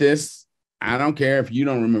 get this. I don't care if you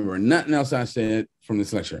don't remember nothing else I said from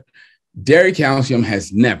this lecture. Dairy calcium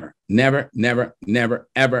has never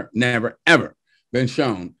been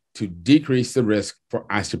shown to decrease the risk for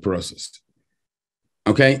osteoporosis.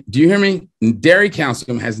 Okay, do you hear me? Dairy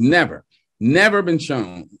calcium has never been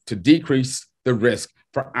shown to decrease the risk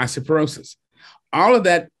for osteoporosis. All of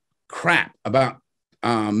that crap about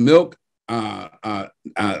milk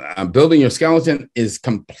building your skeleton is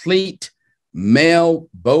complete male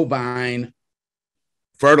bovine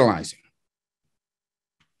fertilizing.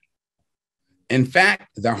 In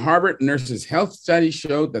fact, the Harvard Nurses Health Study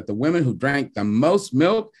showed that the women who drank the most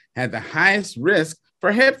milk had the highest risk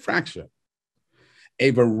for hip fracture. A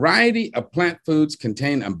variety of plant foods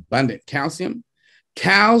contain abundant calcium.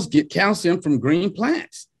 Cows get calcium from green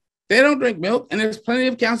plants. They don't drink milk, and there's plenty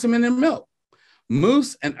of calcium in their milk.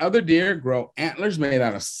 Moose and other deer grow antlers made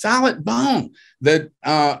out of solid bone.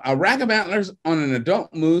 A rack of antlers on an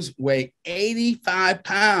adult moose weigh 85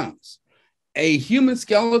 pounds. A human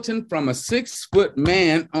skeleton from a 6-foot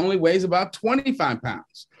man only weighs about 25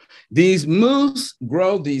 pounds. These moose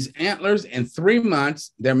grow these antlers in 3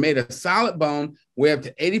 months. They're made of solid bone, weigh up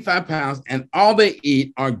to 85 pounds, and all they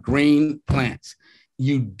eat are green plants.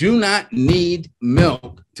 You do not need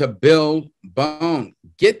milk to build bone.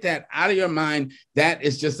 Get that out of your mind. That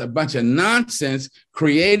is just a bunch of nonsense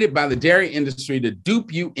created by the dairy industry to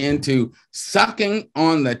dupe you into sucking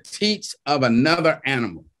on the teats of another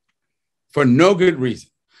animal for no good reason.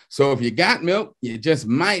 So if you got milk, you just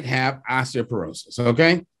might have osteoporosis,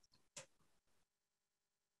 okay?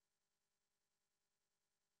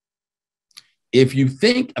 If you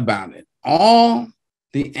think about it, all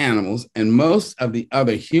the animals and most of the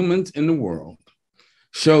other humans in the world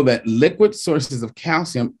show that liquid sources of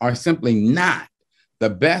calcium are simply not the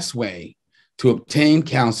best way to obtain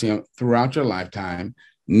calcium throughout your lifetime,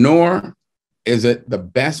 nor is it the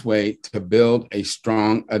best way to build a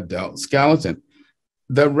strong adult skeleton.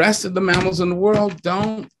 The rest of the mammals in the world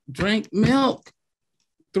don't drink milk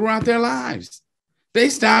throughout their lives. They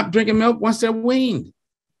stop drinking milk once they're weaned.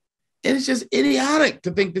 It is just idiotic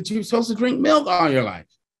to think that you're supposed to drink milk all your life.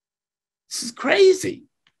 This is crazy.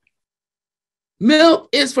 Milk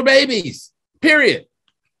is for babies, period.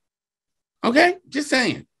 Okay, just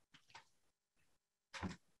saying.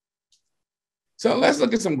 So let's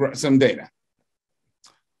look at some data.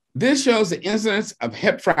 This shows the incidence of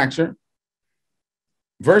hip fracture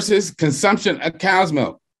versus consumption of cow's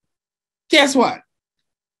milk. Guess what?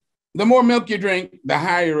 The more milk you drink, the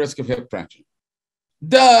higher your risk of hip fracture.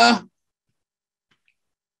 Duh.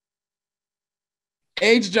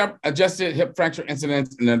 Age-adjusted hip fracture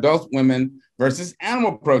incidence in adult women versus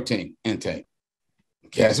animal protein intake.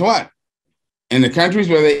 Guess what? In the countries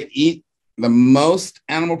where they eat the most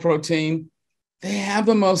animal protein, they have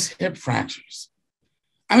the most hip fractures.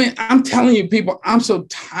 I mean, I'm telling you, people, I'm so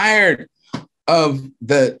tired of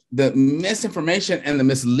the misinformation and the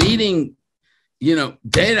misleading,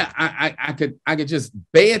 data. I could just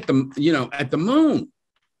bay at the, at the moon.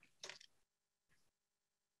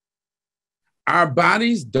 Our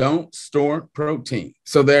bodies don't store protein.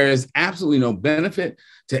 So there is absolutely no benefit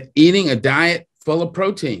to eating a diet full of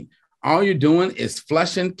protein. All you're doing is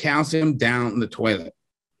flushing calcium down the toilet.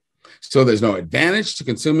 So there's no advantage to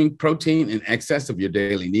consuming protein in excess of your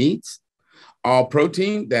daily needs. All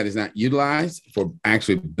protein that is not utilized for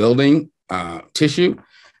actually building tissue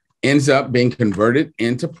ends up being converted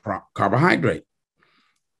into carbohydrate.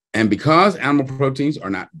 And because animal proteins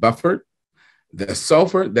are not buffered, the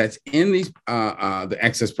sulfur that's in these the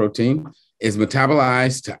excess protein is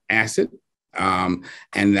metabolized to acid, and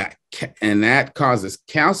that causes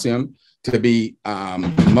calcium to be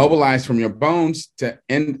mobilized from your bones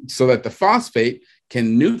so that the phosphate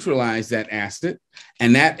can neutralize that acid,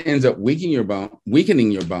 and that ends up weakening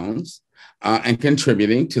your bones and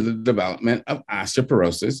contributing to the development of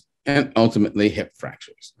osteoporosis and ultimately hip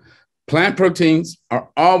fractures. Plant proteins are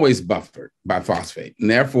always buffered by phosphate, and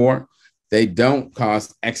therefore they don't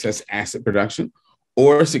cause excess acid production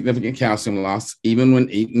or significant calcium loss, even when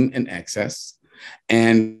eaten in excess,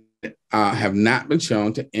 and have not been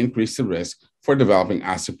shown to increase the risk for developing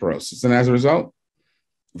osteoporosis. And as a result,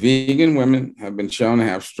 vegan women have been shown to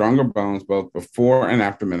have stronger bones both before and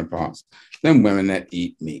after menopause than women that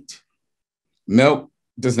eat meat. Milk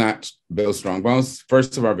does not build strong bones.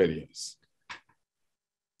 First of our videos.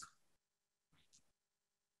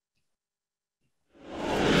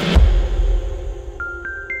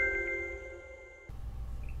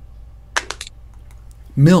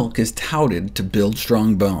 Milk is touted to build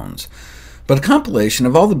strong bones, but a compilation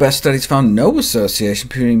of all the best studies found no association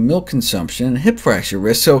between milk consumption and hip fracture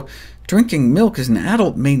risk, so drinking milk as an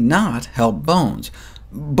adult may not help bones.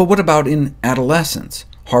 But what about in adolescence?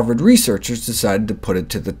 Harvard researchers decided to put it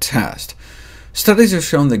to the test. Studies have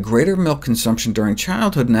shown that greater milk consumption during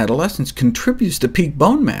childhood and adolescence contributes to peak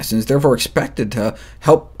bone mass, and is therefore expected to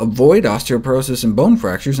help avoid osteoporosis and bone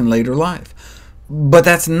fractures in later life. But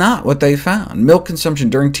that's not what they found. Milk consumption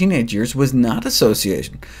during teenage years was not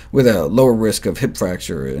associated with a lower risk of hip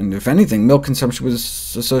fracture, and if anything, milk consumption was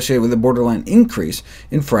associated with a borderline increase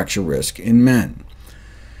in fracture risk in men.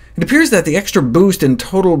 It appears that the extra boost in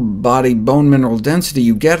total body bone mineral density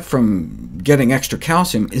you get from getting extra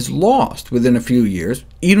calcium is lost within a few years,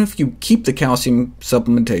 even if you keep the calcium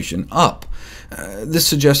supplementation up. This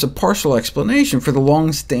suggests a partial explanation for the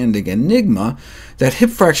long-standing enigma that hip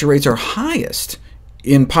fracture rates are highest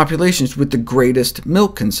in populations with the greatest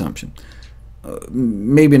milk consumption.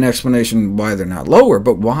 Maybe an explanation why they're not lower,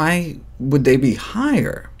 but why would they be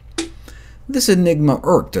higher? This enigma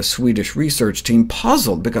irked a Swedish research team,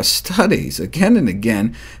 puzzled because studies, again and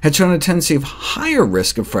again, had shown a tendency of higher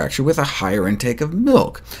risk of fracture with a higher intake of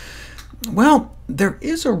milk. Well, there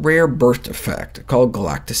is a rare birth defect called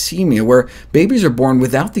galactosemia, where babies are born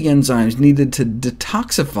without the enzymes needed to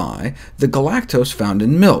detoxify the galactose found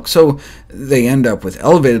in milk, so they end up with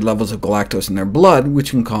elevated levels of galactose in their blood, which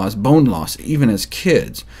can cause bone loss even as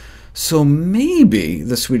kids. So maybe,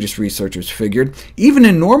 the Swedish researchers figured, even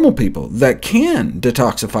in normal people that can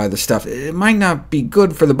detoxify the stuff, it might not be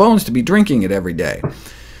good for the bones to be drinking it every day.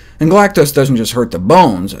 And galactose doesn't just hurt the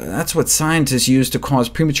bones. That's what scientists use to cause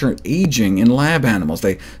premature aging in lab animals.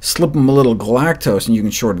 They slip them a little galactose, and you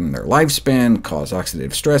can shorten their lifespan, cause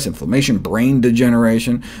oxidative stress, inflammation, brain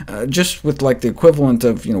degeneration, just with like the equivalent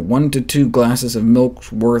of 1 to 2 glasses of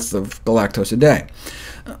milk's worth of galactose a day.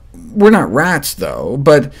 We're not rats, though,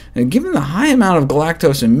 but given the high amount of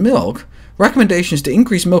galactose in milk, recommendations to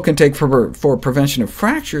increase milk intake for prevention of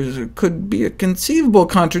fractures could be a conceivable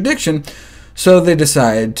contradiction, so they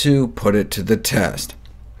decided to put it to the test,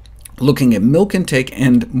 looking at milk intake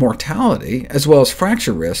and mortality, as well as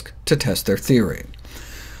fracture risk, to test their theory.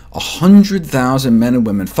 100,000 men and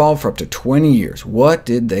women followed for up to 20 years. What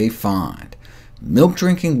did they find?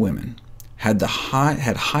 Milk-drinking women had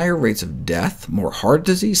higher rates of death, more heart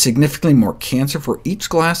disease, significantly more cancer for each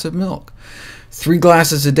glass of milk. 3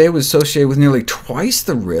 glasses a day was associated with nearly twice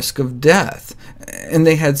the risk of death, and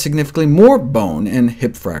they had significantly more bone and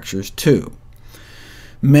hip fractures too.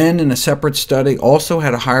 Men in a separate study also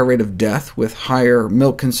had a higher rate of death with higher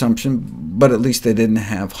milk consumption, but at least they didn't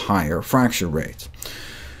have higher fracture rates.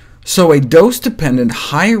 So a dose-dependent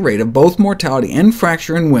higher rate of both mortality and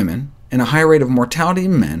fracture in women, and a higher rate of mortality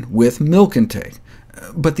in men with milk intake.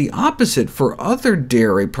 But the opposite for other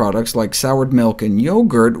dairy products like soured milk and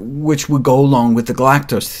yogurt, which would go along with the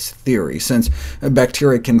galactose theory, since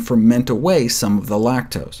bacteria can ferment away some of the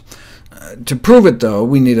lactose. To prove it, though,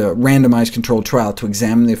 we need a randomized controlled trial to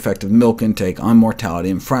examine the effect of milk intake on mortality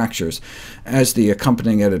and fractures. As the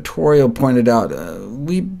accompanying editorial pointed out,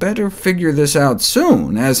 we better figure this out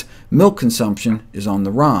soon, as milk consumption is on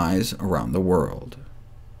the rise around the world.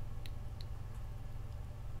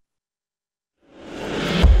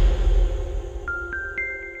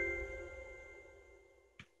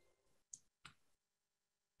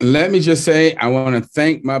 Let me just say, I want to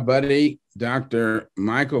thank my buddy, Dr.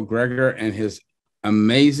 Michael Greger, and his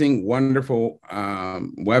amazing, wonderful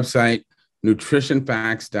website,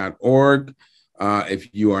 nutritionfacts.org. If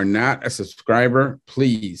you are not a subscriber,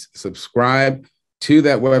 please subscribe to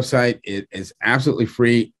that website. It is absolutely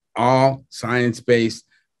free, all science-based,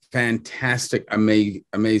 fantastic,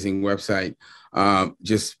 amazing website.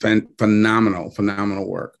 Just phenomenal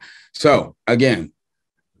work. So again,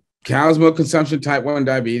 cow's milk consumption, type 1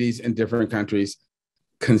 diabetes in different countries,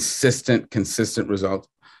 consistent results.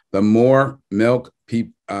 The more milk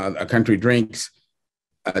a country drinks,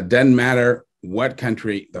 doesn't matter what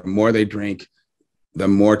country, the more they drink, the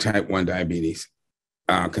more type 1 diabetes,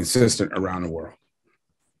 consistent around the world.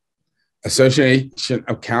 Association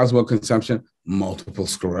of cow's milk consumption, multiple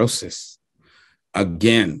sclerosis.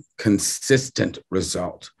 Again, consistent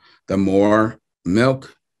result. The more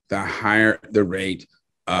milk, the higher the rate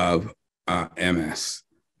of MS.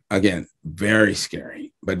 Again, very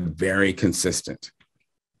scary, but very consistent.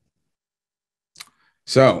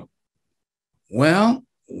 So, well,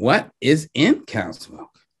 what is in cow's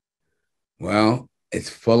milk? Well, it's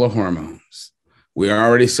full of hormones. We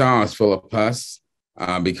already saw it's full of pus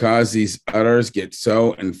because these udders get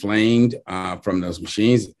so inflamed from those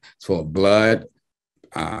machines. It's full of blood,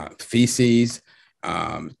 feces,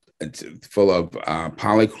 it's full of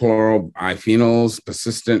polychlorobiphenols,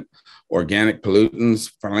 persistent organic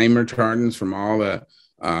pollutants, flame retardants from all the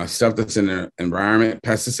stuff that's in the environment,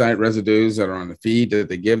 pesticide residues that are on the feed that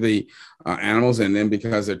they give the animals, and then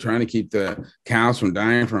because they're trying to keep the cows from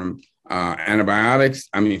dying from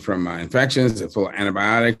from infections, they're full of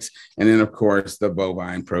antibiotics, and then, of course, the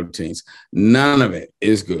bovine proteins. None of it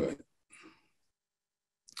is good.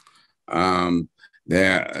 When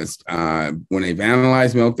they've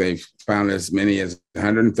analyzed milk, they've found as many as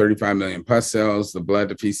 135 million pus cells, the blood,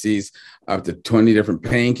 the feces, up to 20 different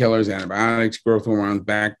painkillers, antibiotics, growth hormones,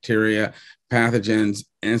 bacteria, pathogens,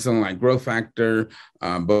 insulin-like growth factor,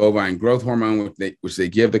 bovine growth hormone, which they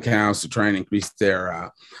give the cows to try and increase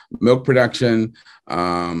their milk production.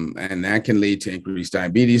 And that can lead to increased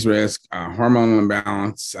diabetes risk, hormonal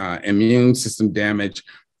imbalance, immune system damage,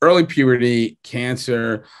 early puberty,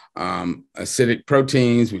 cancer, acidic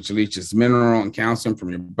proteins, which leaches mineral and calcium from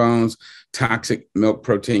your bones, toxic milk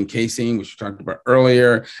protein casein, which we talked about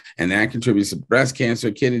earlier, and that contributes to breast cancer,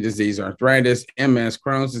 kidney disease, arthritis, MS,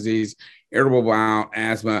 Crohn's disease, irritable bowel,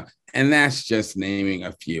 asthma, and that's just naming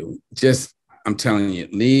a few. Just, I'm telling you,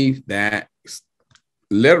 leave that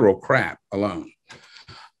literal crap alone.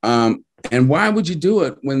 And why would you do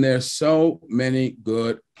it when there's so many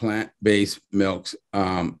good plant-based milks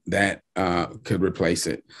that could replace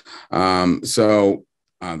it? So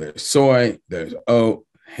there's soy, there's oat,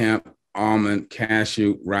 hemp, almond,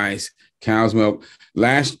 cashew, rice, cow's milk.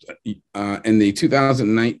 Last in the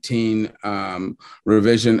 2019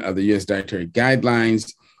 revision of the U.S. Dietary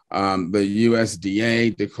Guidelines, the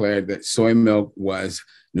USDA declared that soy milk was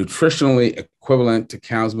nutritionally equivalent to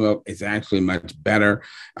cow's milk. It's actually much better,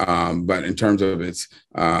 but in terms of its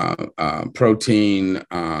protein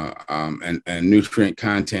and nutrient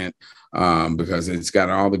content, because it's got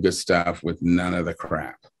all the good stuff with none of the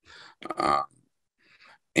crap.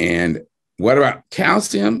 And what about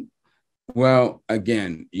calcium? Well,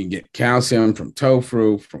 again, you get calcium from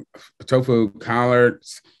tofu,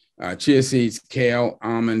 collards, chia seeds, kale,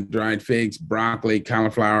 almond, dried figs, broccoli,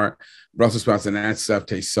 cauliflower, Brussels sprouts, and that stuff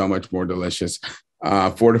tastes so much more delicious.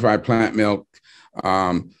 Fortified plant milk.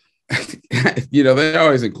 You know, they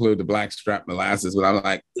always include the blackstrap molasses, but I'm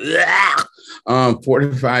like,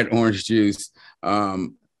 fortified orange juice.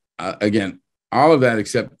 Again, all of that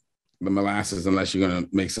except the molasses, unless you're going to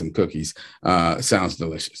make some cookies, sounds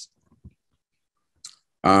delicious.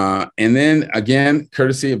 And then again,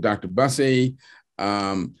 courtesy of Dr. Bussey,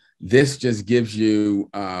 this just gives you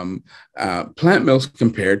plant milks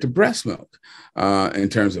compared to breast milk in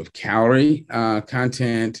terms of calorie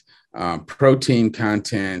content, protein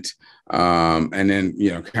content, and then,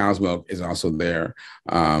 you know, cow's milk is also there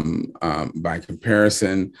by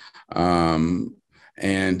comparison.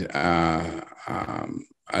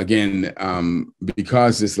 Again,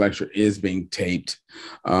 because this lecture is being taped,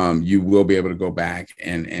 you will be able to go back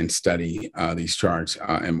and study these charts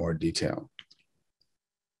in more detail.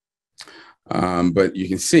 But you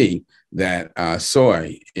can see that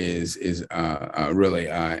soy is really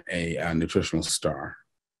a nutritional star.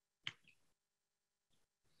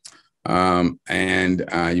 And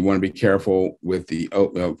you want to be careful with the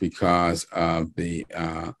oat milk because of the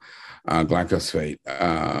glyphosate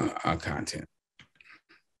content.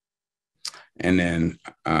 And then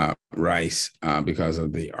rice because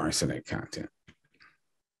of the arsenic content.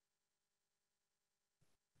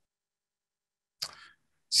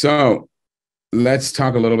 So let's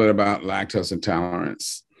talk a little bit about lactose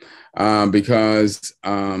intolerance because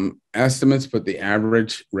estimates put the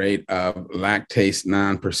average rate of lactase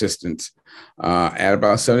non-persistence at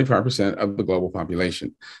about 75% of the global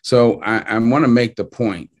population. So I want to make the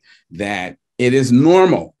point that it is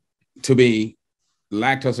normal to be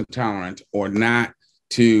lactose intolerant or not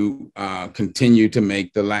to continue to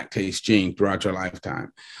make the lactase gene throughout your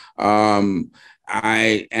lifetime.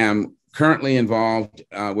 I am currently involved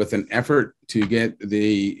with an effort to get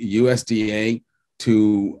the USDA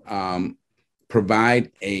to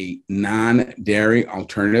provide a non-dairy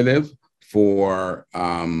alternative for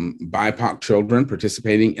BIPOC children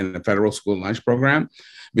participating in the federal school lunch program,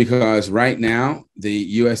 because right now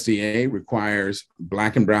the USDA requires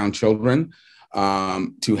Black and brown children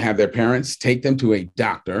to have their parents take them to a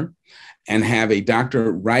doctor and have a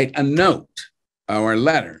doctor write a note or a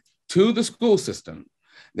letter to the school system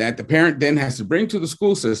that the parent then has to bring to the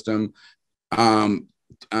school system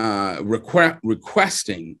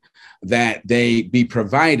requesting that they be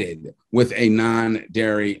provided with a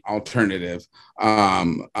non-dairy alternative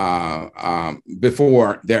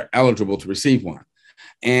before they're eligible to receive one.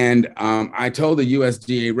 And I told the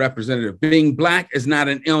USDA representative, being Black is not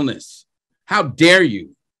an illness. How dare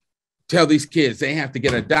you tell these kids they have to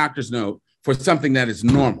get a doctor's note for something that is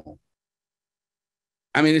normal?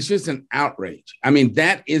 I mean, it's just an outrage. I mean,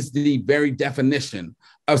 that is the very definition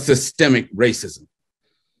of systemic racism,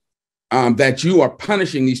 that you are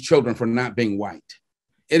punishing these children for not being white.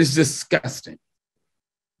 It is disgusting.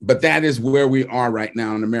 But that is where we are right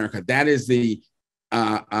now in America. That is the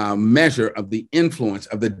measure of the influence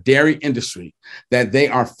of the dairy industry, that they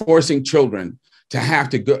are forcing children to have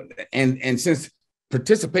to go. And since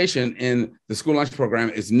participation in the school lunch program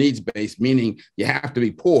is needs-based, meaning you have to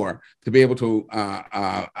be poor to be able to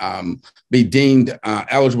be deemed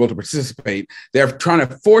eligible to participate. They're trying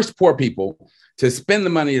to force poor people to spend the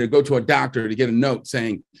money to go to a doctor to get a note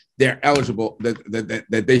saying they're eligible, that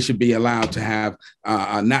they should be allowed to have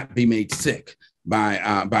not be made sick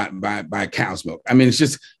by cow's milk. I mean, it's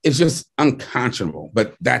just unconscionable,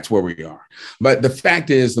 but that's where we are. But the fact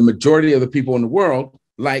is, the majority of the people in the world,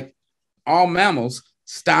 like all mammals,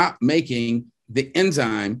 stop making the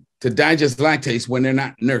enzyme to digest lactase when they're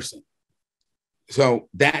not nursing. So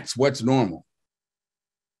that's what's normal.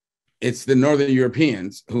 It's the Northern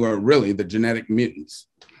Europeans who are really the genetic mutants.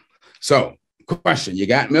 So, question, you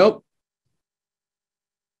got milk?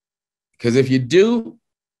 Because if you do,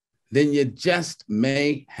 then you just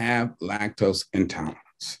may have lactose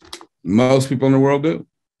intolerance. Most people in the world do.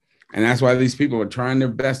 And that's why these people are trying their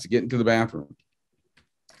best to get into the bathroom.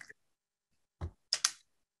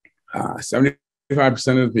 75% of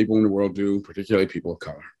the people in the world do, particularly people of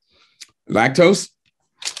color. Lactose,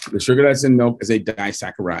 the sugar that's in milk, is a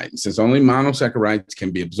disaccharide. Since only monosaccharides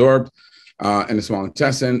can be absorbed in the small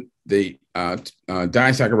intestine, the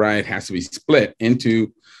disaccharide has to be split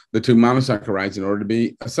into the two monosaccharides in order to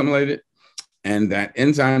be assimilated. And that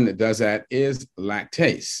enzyme that does that is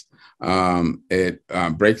lactase. It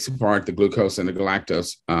breaks apart the glucose and the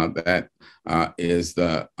galactose that is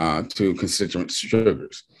the two constituent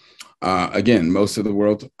sugars. Again, most of the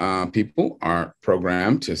world people are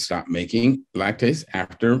programmed to stop making lactase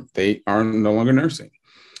after they are no longer nursing.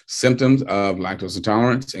 Symptoms of lactose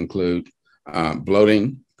intolerance include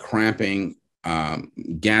bloating, cramping,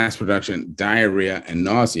 gas production, diarrhea, and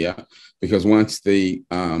nausea, because once the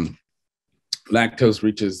lactose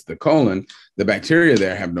reaches the colon, the bacteria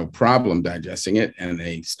there have no problem digesting it, and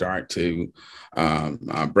they start to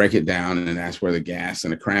break it down, and that's where the gas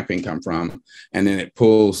and the cramping come from. And then it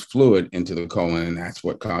pulls fluid into the colon, and that's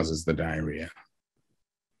what causes the diarrhea.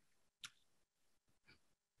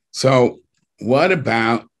 So what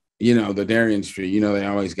about, the dairy industry? They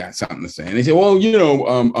always got something to say. And they say, well,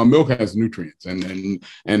 milk has nutrients, and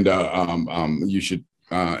you should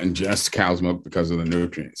ingest cow's milk because of the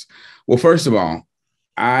nutrients. Well, first of all,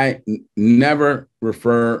 I never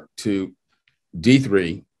refer to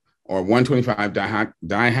D3 or 125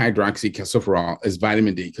 dihydroxycalciferol as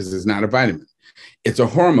vitamin D, because it's not a vitamin. It's a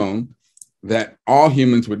hormone that all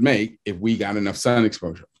humans would make if we got enough sun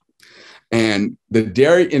exposure. And the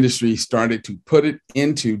dairy industry started to put it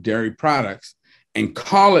into dairy products and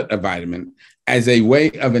call it a vitamin as a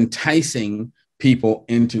way of enticing people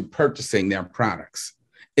into purchasing their products.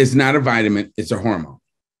 It's not a vitamin, it's a hormone.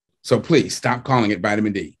 So please stop calling it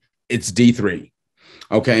vitamin D. It's D3,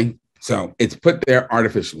 okay? So it's put there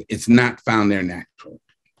artificially. It's not found there naturally,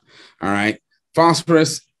 all right?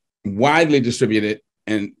 Phosphorus, widely distributed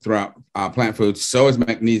and throughout plant foods. So is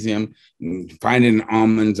magnesium. You can find it in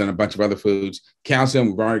almonds and a bunch of other foods. Calcium,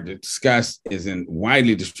 we've already discussed, is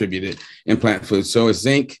widely distributed in plant foods. So is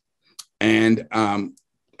zinc. And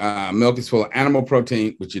milk is full of animal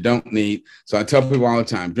protein, which you don't need. So I tell people all the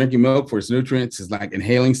time, drinking milk for its nutrients is like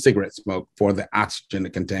inhaling cigarette smoke for the oxygen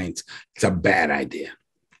it contains. It's a bad idea.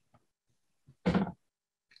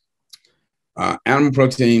 Animal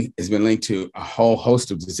protein has been linked to a whole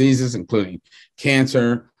host of diseases, including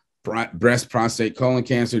cancer, breast, prostate, colon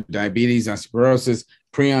cancer, diabetes, osteoporosis,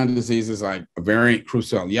 prion diseases like variant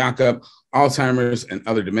Creutzfeldt-Jakob, Alzheimer's and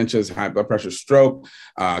other dementias, high blood pressure, stroke,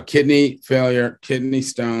 kidney failure, kidney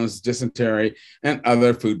stones, dysentery, and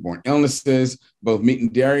other foodborne illnesses. Both meat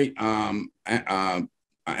and dairy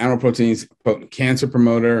animal proteins, potent cancer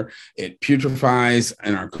promoter. It putrefies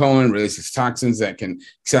in our colon, releases toxins that can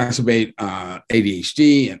exacerbate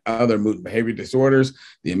ADHD and other mood and behavior disorders.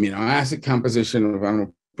 The amino acid composition of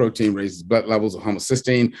animal protein raises blood levels of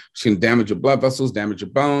homocysteine, which can damage your blood vessels, damage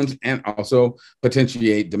your bones, and also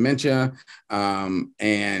potentiate dementia,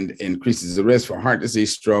 and increases the risk for heart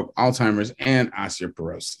disease, stroke, Alzheimer's, and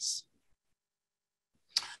osteoporosis.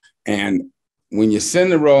 And when you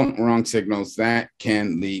send the wrong signals, that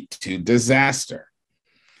can lead to disaster.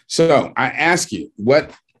 So I ask you,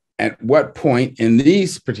 at what point in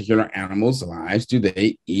these particular animals' lives do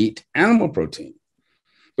they eat animal protein?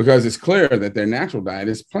 Because it's clear that their natural diet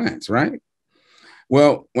is plants, right?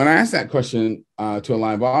 Well, when I ask that question to a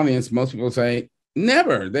live audience, most people say,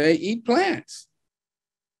 never, they eat plants.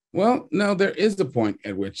 Well, no, there is a point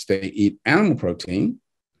at which they eat animal protein,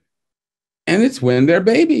 and it's when they're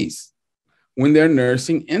babies. When they're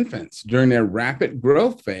nursing infants, during their rapid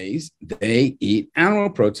growth phase, they eat animal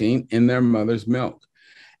protein in their mother's milk.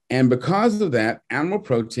 And because of that, animal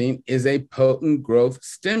protein is a potent growth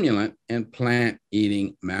stimulant in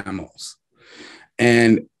plant-eating mammals.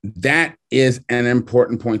 And that is an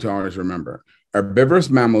important point to always remember. Herbivorous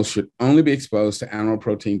mammals should only be exposed to animal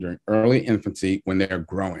protein during early infancy when they're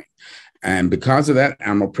growing. And because of that,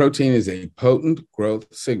 animal protein is a potent growth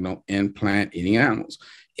signal in plant-eating animals.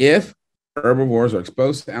 If herbivores are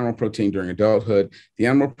exposed to animal protein during adulthood, the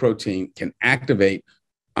animal protein can activate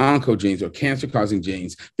oncogenes or cancer-causing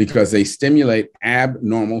genes because they stimulate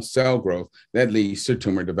abnormal cell growth that leads to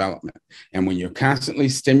tumor development. And when you're constantly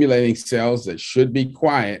stimulating cells that should be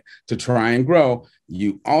quiet to try and grow,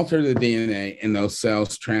 you alter the DNA and those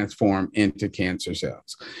cells transform into cancer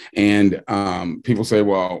cells. And people say,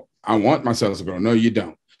 well, I want my cells to grow. No, you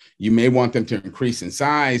don't. You may want them to increase in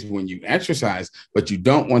size when you exercise, but you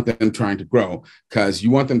don't want them trying to grow because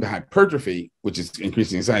you want them to hypertrophy, which is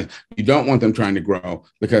increasing in size. You don't want them trying to grow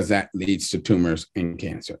because that leads to tumors and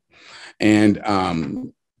cancer. And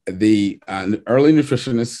the early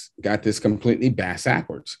nutritionists got this completely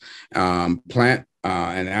backwards.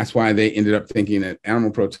 And that's why they ended up thinking that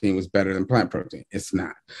animal protein was better than plant protein. It's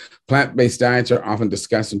not. Plant-based diets are often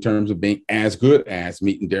discussed in terms of being as good as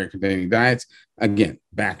meat and dairy-containing diets. Again,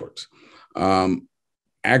 backwards. Aggregate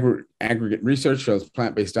research shows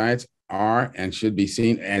plant-based diets are and should be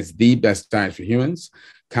seen as the best diet for humans.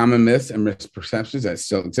 Common myths and misperceptions that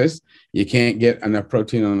still exist. You can't get enough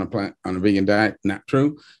protein on a vegan diet. Not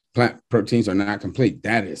true. Plant proteins are not complete.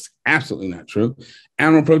 That is absolutely not true.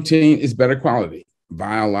 Animal protein is better quality.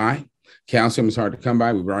 Vile lie. Calcium is hard to come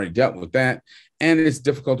by. We've already dealt with that. And it's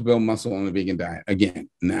difficult to build muscle on a vegan diet. Again,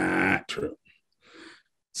 not true.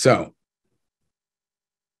 So,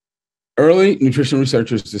 early nutrition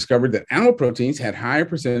researchers discovered that animal proteins had higher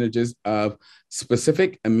percentages of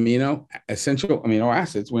specific essential amino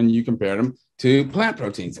acids when you compare them to plant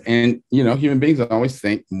proteins. And, human beings always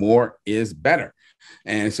think more is better.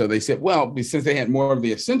 And so they said, well, since they had more of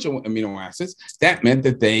the essential amino acids, that meant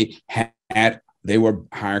that they were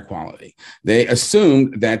higher quality. They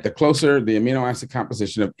assumed that the closer the amino acid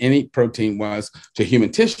composition of any protein was to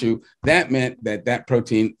human tissue, that meant that that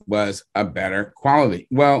protein was a better quality.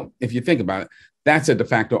 Well, if you think about it, that's a de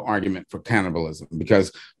facto argument for cannibalism,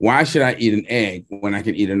 because why should I eat an egg when I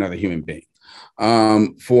can eat another human being?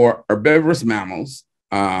 For herbivorous mammals,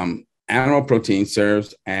 animal protein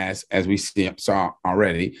serves as we saw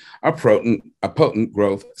already, a potent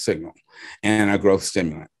growth signal and a growth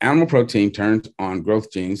stimulant. Animal protein turns on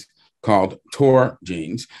growth genes called TOR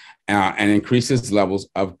genes and increases levels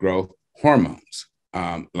of growth hormones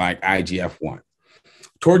like IGF-1.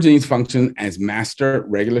 TOR genes function as master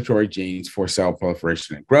regulatory genes for cell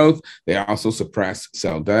proliferation and growth. They also suppress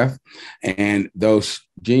cell death, and those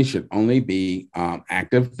genes should only be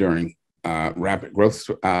active during rapid growth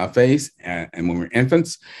phase and when we're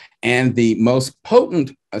infants. And the most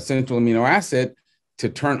potent essential amino acid to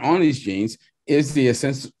turn on these genes is the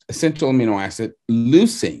essential amino acid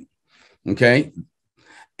leucine, okay?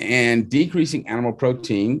 And decreasing animal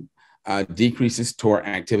protein decreases TOR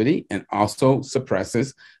activity and also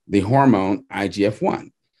suppresses the hormone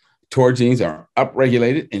IGF-1. TOR genes are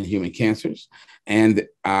upregulated in human cancers, and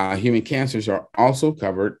human cancers are also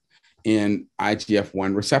covered in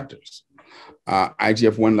IGF-1 receptors.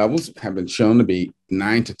 IGF-1 levels have been shown to be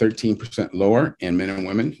 9 to 13% lower in men and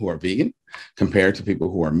women who are vegan compared to people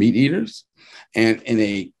who are meat eaters. And in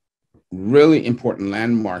a really important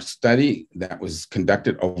landmark study that was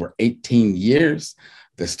conducted over 18 years,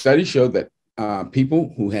 the study showed that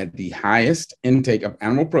people who had the highest intake of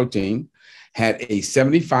animal protein had a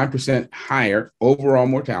 75% higher overall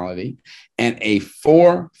mortality and a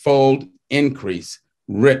 4-fold increase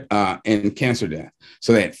in cancer death.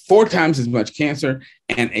 So they had 4 times as much cancer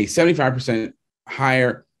and a 75%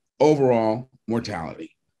 higher overall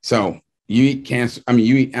mortality. So you eat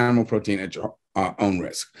animal protein at your own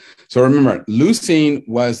risk. So remember, leucine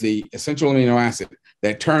was the essential amino acid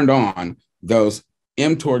that turned on those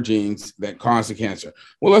mTOR genes that cause the cancer.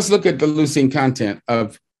 Well, let's look at the leucine content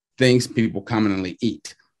of things people commonly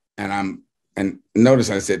eat. And notice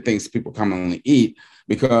I said things people commonly eat,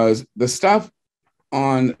 because the stuff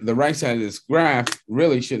on the right side of this graph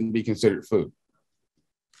really shouldn't be considered food,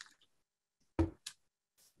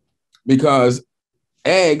 because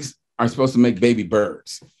eggs are supposed to make baby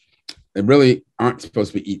birds. They really aren't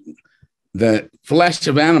supposed to be eaten. The flesh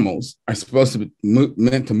of animals are supposed to be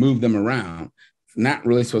meant to move them around, not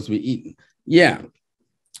really supposed to be eaten. Yeah,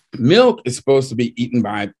 milk is supposed to be eaten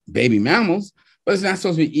by baby mammals, but it's not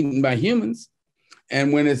supposed to be eaten by humans.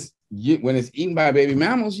 And when it's eaten by baby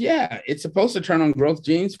mammals, yeah, it's supposed to turn on growth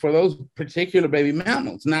genes for those particular baby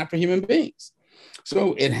mammals, not for human beings.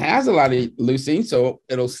 So it has a lot of leucine, so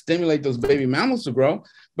it'll stimulate those baby mammals to grow,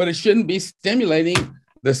 but it shouldn't be stimulating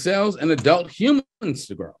the cells in adult humans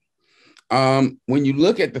to grow. when you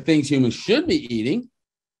look at the things humans should be eating,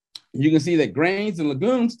 you can see that grains and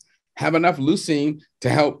legumes have enough leucine to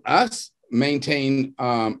help us maintain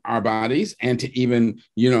our bodies and to even,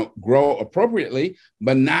 grow appropriately,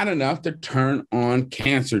 but not enough to turn on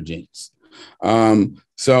cancer genes.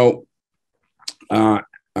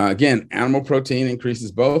 Again, animal protein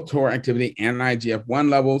increases both TOR activity and IGF-1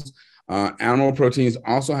 levels. Animal proteins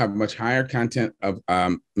also have much higher content of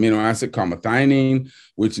amino acid called methionine,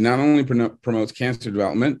 which not only promotes cancer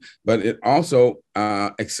development, but it also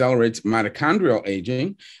accelerates mitochondrial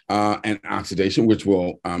aging and oxidation, which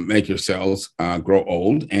will make your cells grow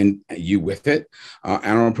old and you with it.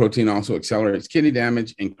 Animal protein also accelerates kidney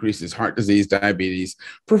damage, increases heart disease, diabetes,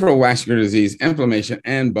 peripheral vascular disease, inflammation,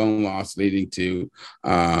 and bone loss, leading to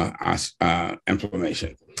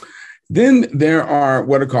inflammation. Then there are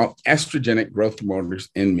what are called estrogenic growth promoters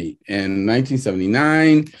in meat. In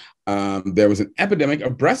 1979, there was an epidemic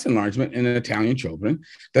of breast enlargement in Italian children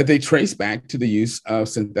that they traced back to the use of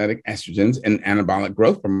synthetic estrogens and anabolic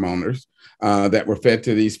growth promoters that were fed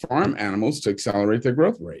to these farm animals to accelerate their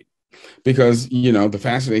growth rate. Because, the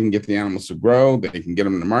faster they can get the animals to grow, they can get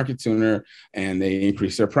them in the market sooner, and they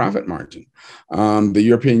increase their profit margin. The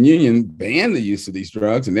European Union banned the use of these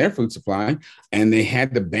drugs in their food supply, and they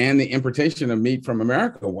had to ban the importation of meat from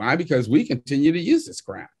America. Why? Because we continue to use this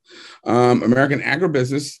crap. American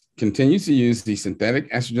agribusiness continues to use these synthetic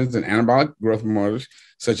estrogens and anabolic growth promoters,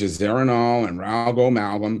 such as Zeranol and Ralgo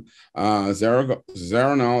amalgam.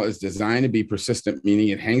 Zeranol is designed to be persistent, meaning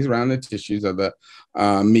it hangs around the tissues of the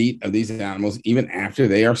meat of these animals even after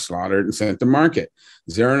they are slaughtered and sent to market.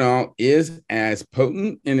 Zeranol is as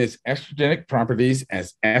potent in its estrogenic properties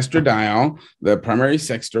as estradiol, the primary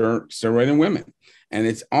sex steroid in women. And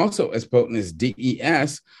it's also as potent as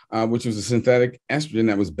DES, which was a synthetic estrogen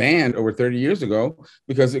that was banned over 30 years ago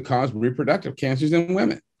because it caused reproductive cancers in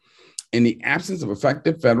women. In the absence of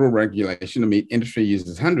effective federal regulation, the meat industry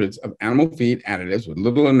uses hundreds of animal feed additives with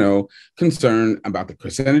little or no concern about the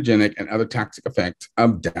carcinogenic and other toxic effects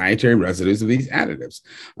of dietary residues of these additives.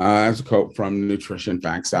 That's a quote from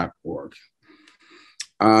nutritionfacts.org.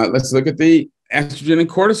 Let's look at the estrogen and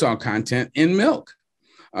cortisol content in milk.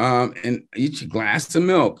 In each glass of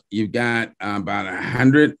milk, you've got about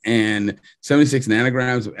 176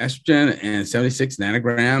 nanograms of estrogen and 76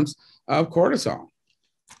 nanograms of cortisol.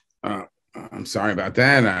 I'm sorry about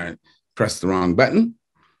that. I pressed the wrong button.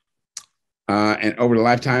 And over the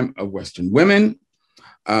lifetime of Western women,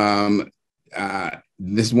 this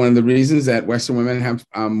is one of the reasons that Western women have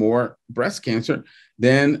more breast cancer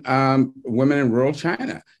than women in rural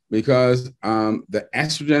China, because the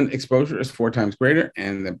estrogen exposure is 4 times greater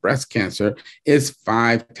and the breast cancer is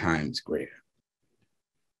 5 times greater.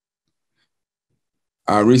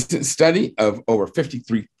 A recent study of almost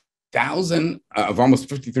 53,000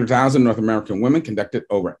 North American women conducted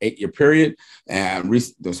over an 8-year period and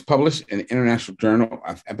was published in the International Journal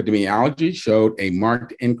of Epidemiology showed a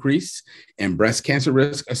marked increase in breast cancer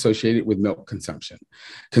risk associated with milk consumption.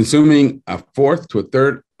 Consuming a fourth to a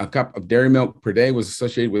third a cup of dairy milk per day was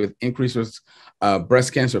associated with increased risk of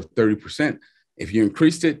breast cancer of 30%. If you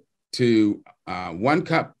increased it to 1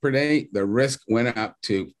 cup per day, the risk went up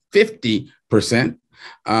to 50%.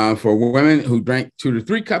 For women who drank 2 to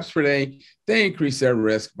 3 cups per day, they increased their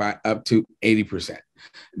risk by up to 80%.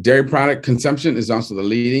 Dairy product consumption is also the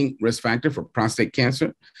leading risk factor for prostate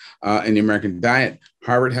cancer in the American diet.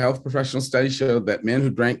 Harvard Health professional study showed that men who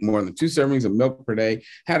drank more than 2 servings of milk per day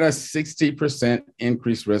had a 60%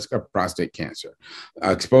 increased risk of prostate cancer.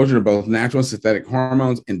 Exposure to both natural and synthetic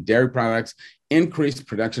hormones in dairy products increased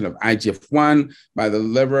production of IGF-1 by the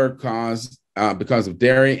liver because of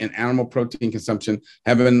dairy and animal protein consumption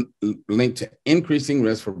have been linked to increasing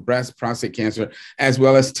risk for breast, prostate cancer, as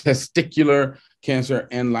well as testicular cancer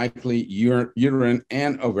and likely uterine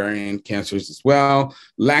and ovarian cancers as well.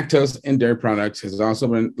 Lactose in dairy products has also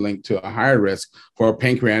been linked to a higher risk for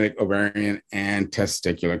pancreatic, ovarian, and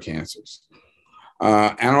testicular cancers.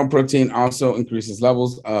 Animal protein also increases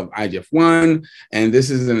levels of IGF-1, and this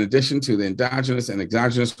is in addition to the endogenous and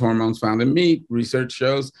exogenous hormones found in meat. Research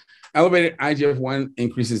shows elevated IGF-1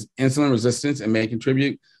 increases insulin resistance and may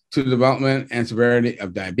contribute to the development and severity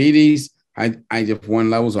of diabetes. IGF-1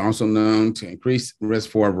 levels are also known to increase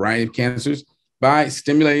risk for a variety of cancers by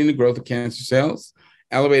stimulating the growth of cancer cells.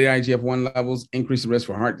 Elevated IGF-1 levels increase the risk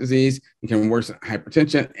for heart disease and can worsen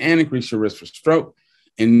hypertension and increase your risk for stroke.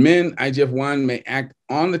 In men, IGF-1 may act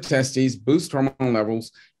on the testes, boost hormone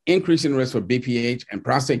levels, increasing the risk for BPH and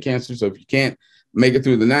prostate cancer. So if you can't make it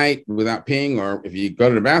through the night without peeing, or if you go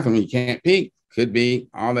to the bathroom and you can't pee, Could be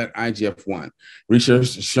all that IGF-1.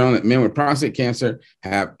 Research has shown that men with prostate cancer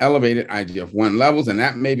have elevated IGF-1 levels, and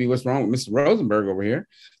that may be what's wrong with Mr. Rosenberg over here.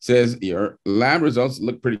 Says your lab results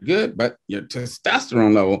look pretty good, but your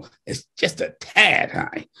testosterone level is just a tad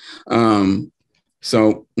high.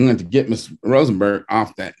 So I'm going to get Mr. Rosenberg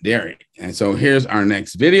off that dairy. And so here's our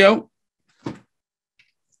next video.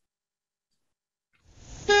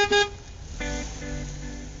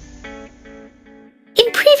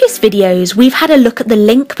 In previous videos, we've had a look at the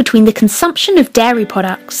link between the consumption of dairy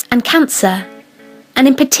products and cancer, and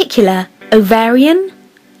in particular, ovarian,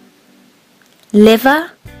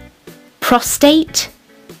 liver, prostate,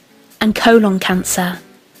 and colon cancer.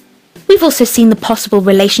 We've also seen the possible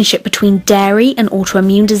relationship between dairy and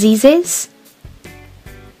autoimmune diseases,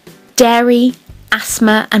 dairy,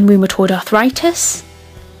 asthma and rheumatoid arthritis,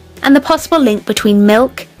 and the possible link between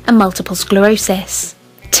milk and multiple sclerosis,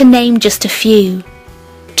 to name just a few.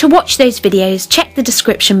 To watch those videos, check the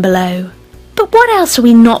description below. But what else are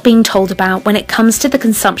we not being told about when it comes to the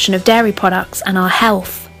consumption of dairy products and our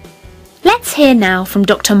health? Let's hear now from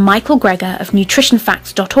Dr. Michael Greger of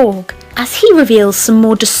nutritionfacts.org as he reveals some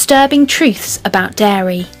more disturbing truths about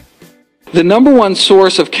dairy. The number one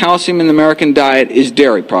source of calcium in the American diet is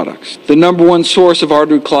dairy products. The number one source of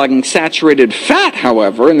artery-clogging saturated fat,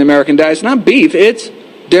 however, in the American diet is not beef, it's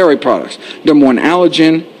dairy products. Number one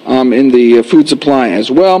allergen in the food supply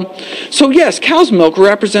as well. So yes, cow's milk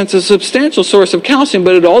represents a substantial source of calcium,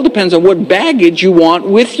 but it all depends on what baggage you want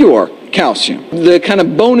with your calcium. The kind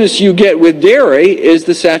of bonus you get with dairy is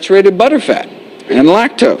the saturated butterfat and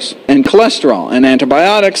lactose and cholesterol and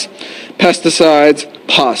antibiotics, pesticides,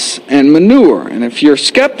 pus, and manure. And if you're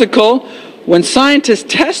skeptical, when scientists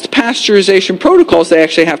test pasteurization protocols, they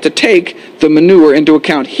actually have to take the manure into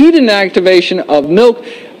account. Heat inactivation of milk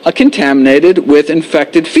contaminated with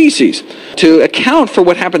infected feces. To account for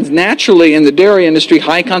what happens naturally in the dairy industry,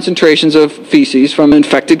 high concentrations of feces from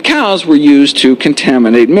infected cows were used to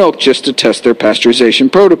contaminate milk just to test their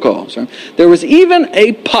pasteurization protocols. There was even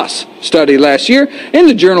a pus study last year in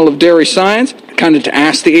the Journal of Dairy Science, kind of to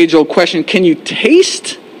ask the age-old question, can you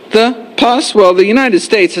taste the pus? Well, the United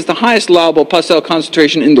States has the highest allowable pus cell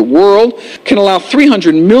concentration in the world, can allow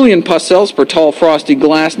 300 million pus cells per tall frosty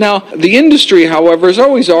glass. Now, the industry, however, has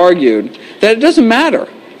always argued that it doesn't matter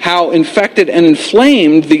how infected and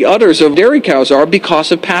inflamed the udders of dairy cows are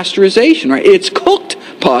because of pasteurization, right? It's cooked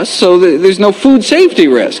pus, so there's no food safety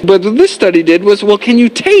risk. But what this study did was, well, can you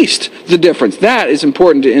taste the difference? That is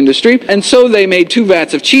important to industry. And so they made 2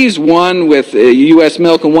 vats of cheese, one with U.S.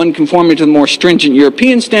 milk and one conforming to the more stringent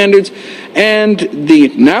European standards. And the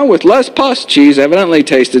now with less pus cheese evidently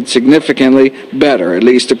tasted significantly better, at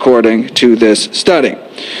least according to this study.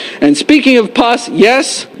 And speaking of pus,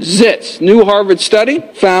 yes, zits. New Harvard study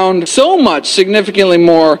found so much significantly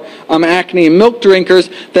more acne in milk drinkers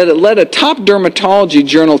that it led a top dermatology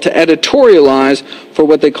journal to editorialize for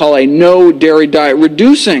what they call a no dairy diet,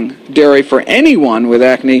 reducing dairy for anyone with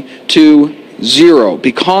acne to 0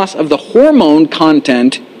 because of the hormone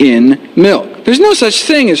content in milk. There's no such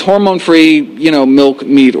thing as hormone-free, milk,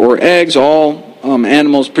 meat, or eggs. All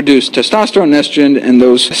animals produce testosterone, estrogen, and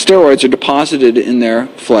those steroids are deposited in their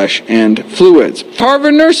flesh and fluids.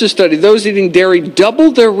 Harvard nurses study those eating dairy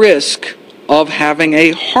double their risk of having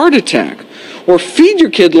a heart attack. Or feed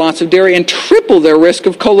your kid lots of dairy and triple their risk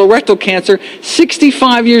of colorectal cancer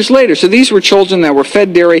 65 years later. So these were children that were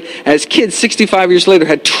fed dairy as kids 65 years later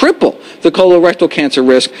had triple the colorectal cancer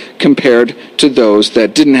risk compared to those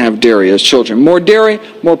that didn't have dairy as children. More dairy,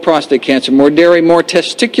 more prostate cancer. More dairy, more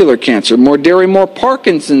testicular cancer. More dairy, more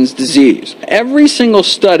Parkinson's disease. Every single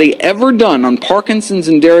study ever done on Parkinson's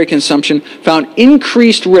and dairy consumption found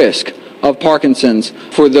increased risk of Parkinson's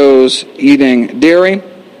for those eating dairy.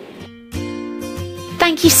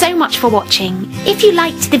 Thank you so much for watching. If you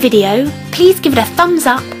liked the video, please give it a thumbs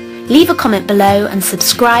up, leave a comment below and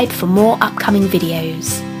subscribe for more upcoming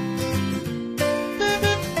videos.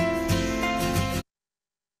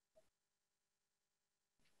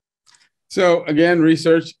 So again,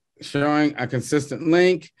 research showing a consistent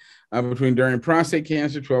link between dairy and prostate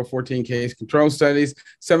cancer, 12-14 case control studies,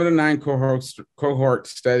 7 to 9 cohort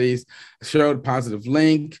studies showed positive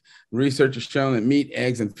link. Research has shown that meat,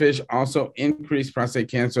 eggs, and fish also increase prostate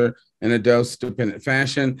cancer in a dose-dependent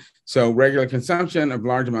fashion. So regular consumption of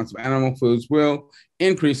large amounts of animal foods will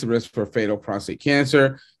increase the risk for fatal prostate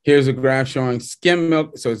cancer. Here's a graph showing skim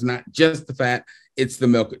milk. So it's not just the fat, it's the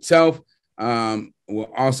milk itself. Will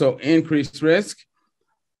also increase risk.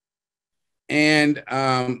 And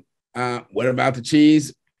what about the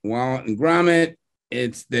cheese? Walnut and grommet,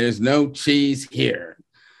 there's no cheese here.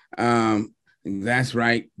 That's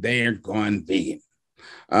right, they're going vegan.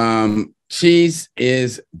 Cheese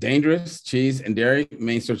is dangerous. Cheese and dairy,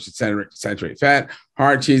 main source of saturated fat.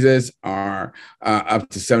 Hard cheeses are up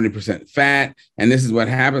to 70% fat. And this is what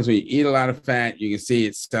happens when you eat a lot of fat. You can see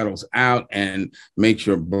it settles out and makes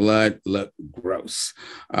your blood look gross.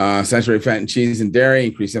 Saturated fat in cheese and dairy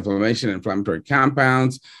increase inflammation and inflammatory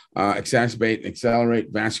compounds, exacerbate and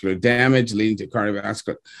accelerate vascular damage, leading to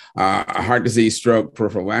cardiovascular, heart disease, stroke,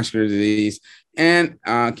 peripheral vascular disease, and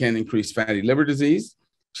can increase fatty liver disease.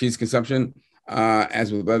 Cheese consumption,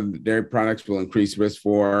 as with other dairy products, will increase risk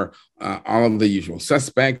for all of the usual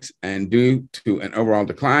suspects. And due to an overall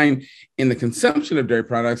decline in the consumption of dairy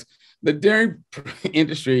products, the dairy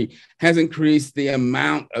industry has increased the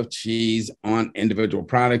amount of cheese on individual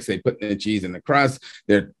products. They put the cheese in the crust.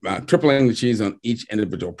 They're tripling the cheese on each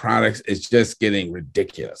individual product. It's just getting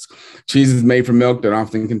ridiculous. Cheese is made from milk that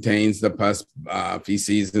often contains the pus,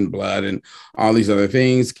 feces, and blood, and all these other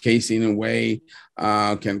things. Casein and whey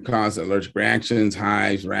can cause allergic reactions,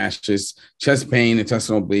 hives, rashes, chest pain,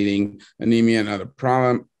 intestinal bleeding, anemia, and other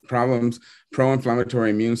problems. Pro-inflammatory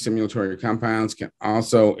immune stimulatory compounds can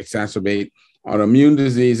also exacerbate autoimmune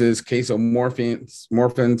diseases.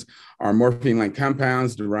 Casomorphins are morphine-like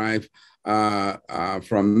compounds derived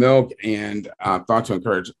from milk and thought to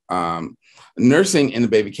encourage nursing in the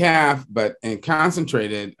baby calf, but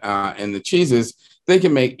concentrated in the cheeses, they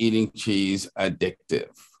can make eating cheese addictive.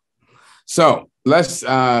 So let's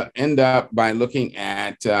end up by looking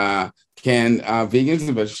at can vegans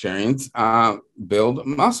and vegetarians build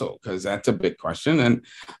muscle? Because that's a big question. And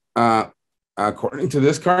according to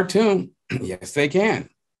this cartoon, yes, they can.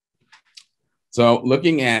 So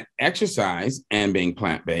looking at exercise and being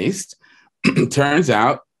plant-based, turns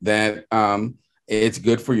out that it's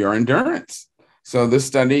good for your endurance. So this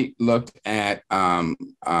study looked at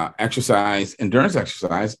endurance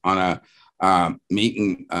exercise on a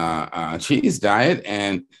meat and cheese diet,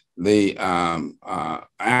 and the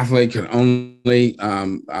athlete could only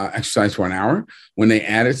exercise for an hour. When they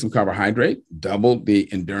added some carbohydrate, doubled the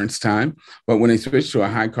endurance time. But when they switched to a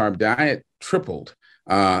high carb diet, tripled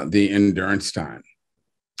the endurance time.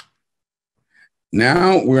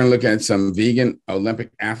 Now we're going to look at some vegan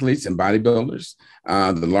Olympic athletes and bodybuilders,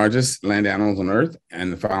 the largest land animals on earth.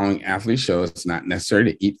 And the following athletes show it's not necessary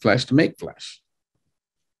to eat flesh to make flesh.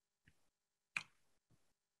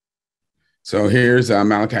 So here's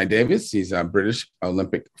Malachi Davis. He's a British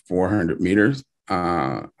Olympic 400 meters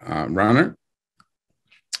runner.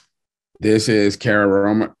 This is Cara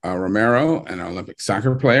Romero, an Olympic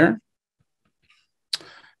soccer player.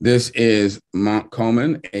 This is Mont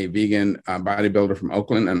Coleman, a vegan bodybuilder from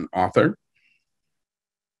Oakland and author.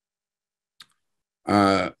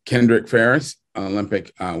 Kendrick Ferris,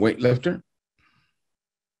 Olympic weightlifter.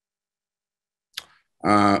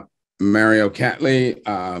 Mario Catley,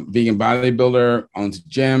 vegan bodybuilder, owns a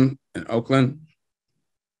gym in Oakland.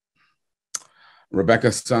 Rebecca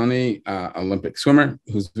Soni, Olympic swimmer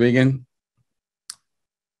who's vegan.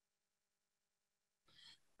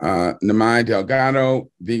 Namai Delgado,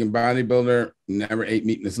 vegan bodybuilder, never ate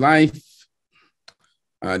meat in his life.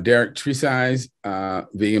 Derek Tresize,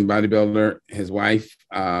 vegan bodybuilder. His wife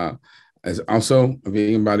is also a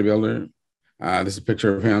vegan bodybuilder. This is a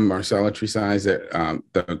picture of him, Marcella Tresize,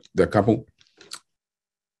 the couple.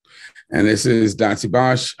 And this is Dotsie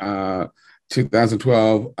Bosch,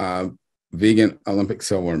 2012 vegan Olympic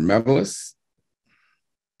silver medalist.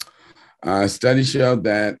 Studies showed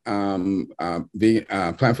that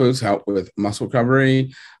plant foods help with muscle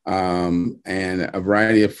recovery, and a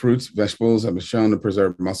variety of fruits, vegetables have been shown to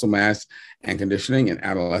preserve muscle mass and conditioning in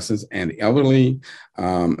adolescents and elderly,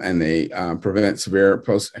 and they prevent severe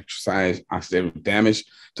post-exercise oxidative damage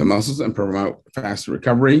to muscles and promote faster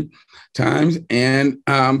recovery times, and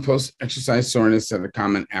post-exercise soreness that are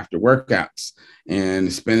common after workouts.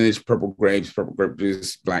 And spinach, purple grapes, purple grape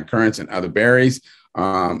juice, black currants, and other berries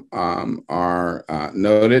are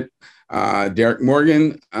noted. Derek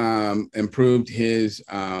Morgan improved his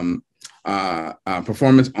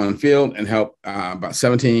performance on field and helped about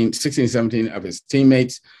 16, 17 of his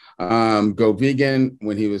teammates go vegan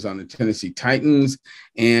when he was on the Tennessee Titans.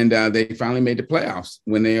 And they finally made the playoffs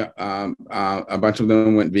when they a bunch of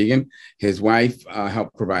them went vegan. His wife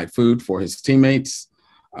helped provide food for his teammates.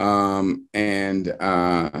 We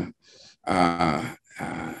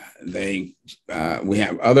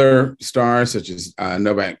have other stars such as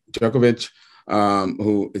Novak Djokovic,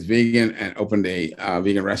 who is vegan and opened a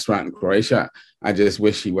vegan restaurant in Croatia. I just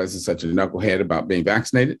wish he wasn't such a knucklehead about being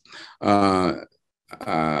vaccinated.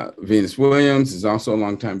 Venus Williams is also a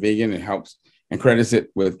longtime vegan and helps and credits it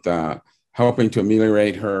with helping to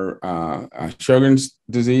ameliorate her Sjogren's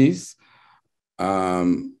disease.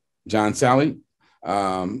 John Sally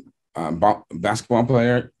basketball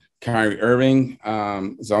player. Kyrie Irving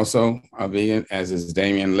is also a vegan, as is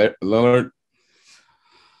Damian Lillard.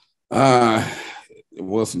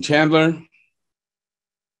 Wilson Chandler,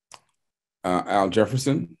 Al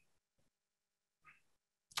Jefferson,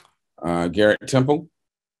 Garrett Temple,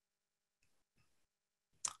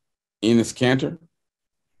 Enos Cantor,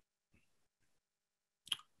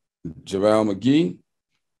 JaVale McGee,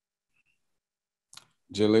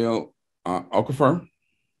 Jaleel Okafor,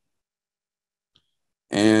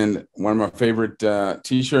 and one of my favorite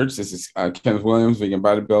t-shirts, this is Kenneth Williams, vegan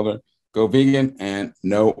bodybuilder. Go vegan and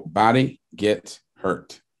nobody get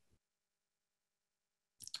hurt.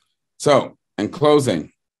 So, in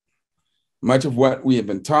closing, much of what we have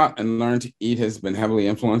been taught and learned to eat has been heavily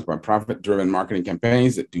influenced by profit-driven marketing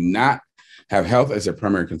campaigns that do not have health as their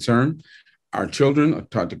primary concern. Our children are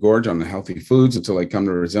taught to gorge on the healthy foods until they come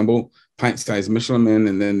to resemble pint-sized Michelin men,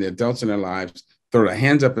 and then the adults in their lives throw their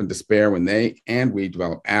hands up in despair when they and we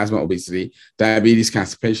develop asthma, obesity, diabetes,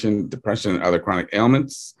 constipation, depression, and other chronic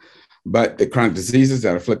ailments. But the chronic diseases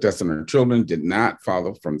that afflict us and our children did not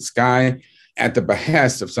fall from the sky at the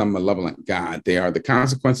behest of some malevolent God. They are the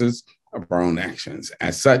consequences of our own actions.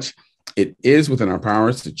 As such, it is within our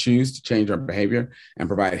powers to choose to change our behavior and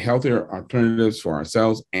provide healthier alternatives for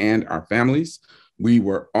ourselves and our families. We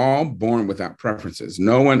were all born without preferences.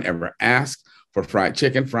 No one ever asked for fried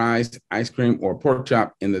chicken, fries, ice cream, or pork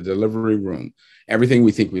chop in the delivery room. Everything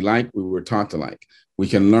we think we like, we were taught to like. We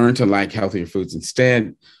can learn to like healthier foods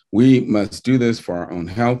instead. We must do this for our own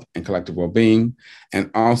health and collective well-being,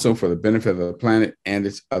 and also for the benefit of the planet and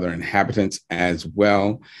its other inhabitants as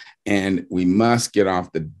well. And we must get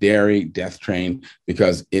off the dairy death train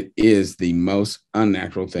because it is the most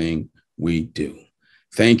unnatural thing we do.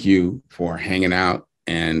 Thank you for hanging out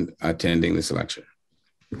and attending this lecture.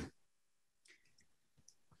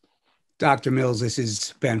 Dr. Mills, this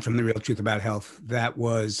is Ben from The Real Truth About Health. That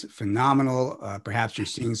was phenomenal. Perhaps you're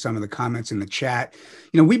seeing some of the comments in the chat.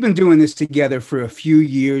 You know, we've been doing this together for a few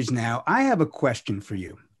years now. I have a question for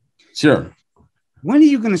you. Sure. When are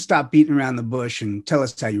you going to stop beating around the bush and tell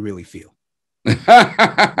us how you really feel? You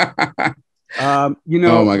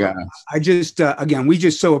know, oh my gosh. I just, again, we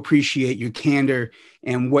just so appreciate your candor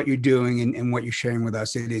and what you're doing and what you're sharing with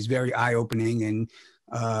us. It is very eye-opening and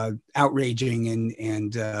outraging,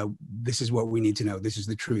 and this is what we need to know. This is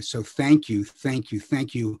the truth. So thank you.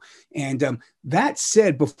 And that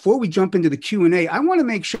said, before we jump into the Q&A, I want to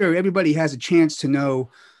make sure everybody has a chance to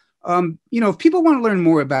know, you know, if people want to learn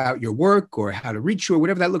more about your work or how to reach you or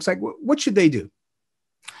whatever that looks like, what should they do?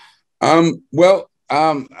 I do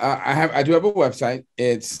have a website.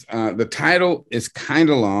 It's the title is kind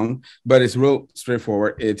of long, but it's real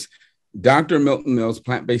straightforward. It's Dr. Milton Mills,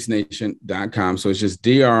 plantbasednation.com. So it's just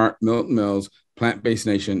Dr. Milton Mills,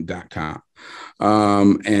 plantbasednation.com.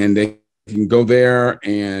 And they can go there,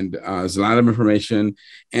 and there's a lot of information.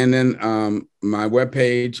 And then my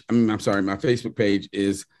webpage, my Facebook page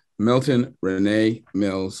is Milton Renee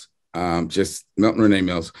Mills. Just Milton Renee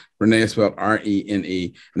Mills. Renee is spelled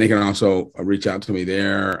R-E-N-E. And they can also reach out to me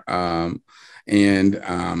there. I'm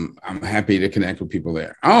happy to connect with people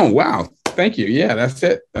there. Oh, wow. Thank you. Yeah, that's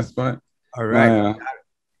it. That's fine. All right.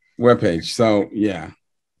 Webpage. So, yeah.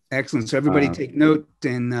 Excellent. So everybody take note,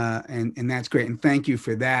 and that's great. And thank you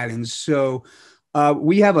for that. And so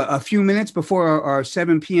we have a few minutes before our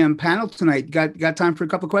 7 p.m. panel tonight. Got time for a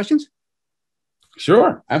couple of questions?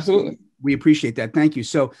 Sure. Absolutely. We appreciate that. Thank you.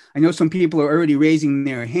 So I know some people are already raising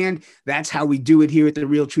their hand. That's how we do it here at The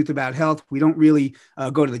Real Truth About Health. We don't really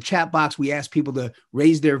go to the chat box. We ask people to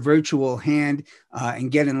raise their virtual hand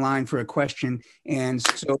and get in line for a question. And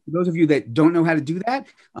so for those of you that don't know how to do that,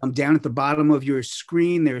 down at the bottom of your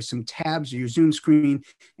screen, there are some tabs, your Zoom screen,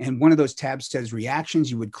 and one of those tabs says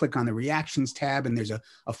reactions. You would click on the reactions tab, and there's a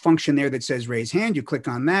function there that says raise hand. You click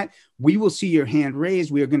on that. We will see your hand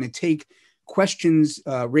raised. We are going to take questions,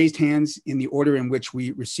 raised hands in the order in which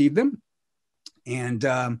we receive them. And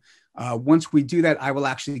once we do that, I will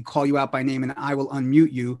actually call you out by name, and I will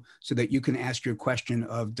unmute you so that you can ask your question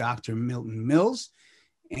of Dr. Milton Mills.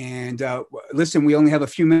 And listen, we only have a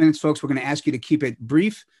few minutes, folks. We're going to ask you to keep it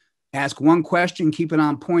brief, ask one question, keep it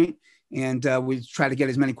on point, and we try to get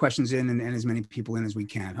as many questions in and as many people in as we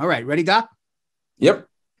can. All right, ready, Doc? Yep.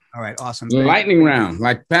 All right, awesome. Lightning round,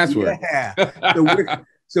 like password. Yeah.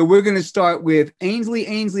 So we're going to start with Ainsley.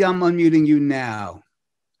 Ainsley, I'm unmuting you now.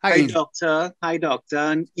 Hi, Doctor. Hi, Doctor.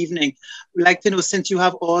 And evening. We'd like to know, since you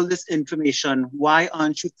have all this information, why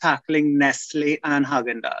aren't you tackling Nestle and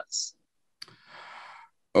Haagen-Dazs?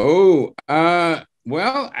 Oh,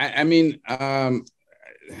 well, I mean,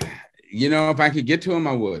 you know, if I could get to them,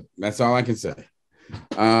 I would. That's all I can say.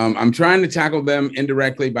 I'm trying to tackle them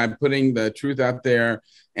indirectly by putting the truth out there,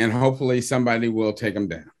 and hopefully somebody will take them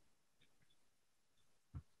down.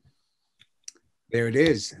 There it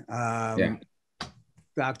is. Yeah.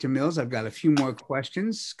 Dr. Mills, I've got a few more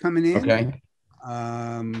questions coming in. Okay.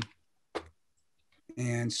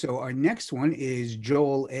 And so our next one is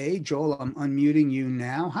Joel A. Joel, I'm unmuting you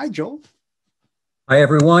now. Hi, Joel. Hi,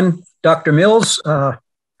 everyone. Dr. Mills, I'm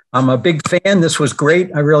a big fan. This was great.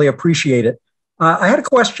 I really appreciate it. I had a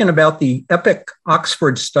question about the EPIC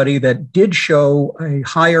Oxford study that did show a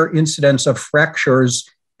higher incidence of fractures.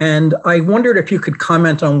 And I wondered if you could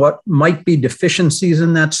comment on what might be deficiencies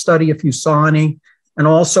in that study, if you saw any, and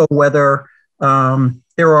also whether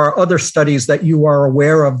there are other studies that you are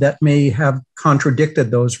aware of that may have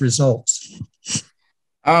contradicted those results.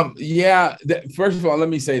 Yeah, first of all, let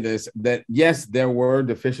me say this, that yes, there were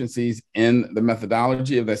deficiencies in the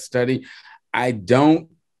methodology of that study. I don't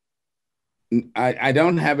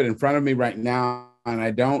have it in front of me right now, and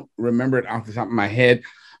I don't remember it off the top of my head.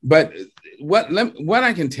 But what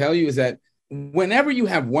I can tell you is that whenever you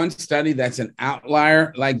have one study that's an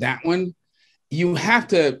outlier like that one, you have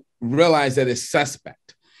to realize that it's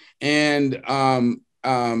suspect. And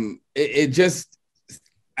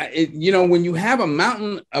you know, when you have a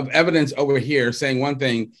mountain of evidence over here saying one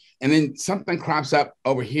thing, and then something crops up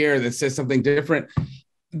over here that says something different,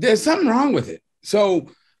 there's something wrong with it. So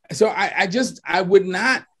I would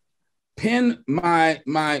not pin my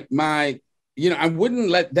you know, I wouldn't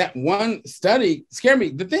let that one study scare me.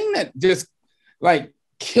 The thing that just like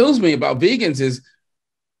kills me about vegans is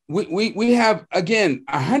we have, again,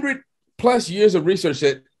 100+ years of research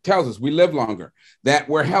that tells us we live longer, that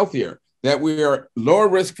we're healthier, that we are lower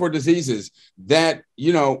risk for diseases, that,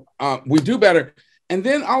 you know, we do better. And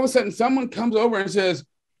then all of a sudden someone comes over and says,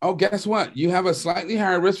 oh, guess what? You have a slightly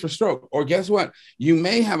higher risk for stroke. Or guess what? You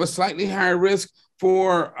may have a slightly higher risk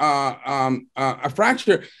for a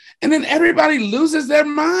fracture. And then everybody loses their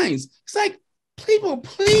minds. It's like, people,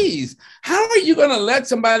 please, how are you going to let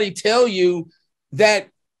somebody tell you that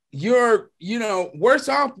you're, you know, worse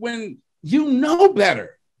off when you know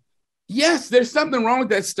better? Yes, there's something wrong with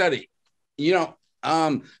that study. You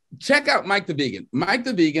know, check out Mike the Vegan. Mike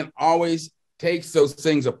the Vegan always takes those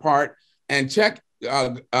things apart, and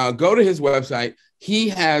go to his website. He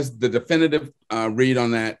has the definitive read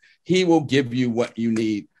on that. He will give you what you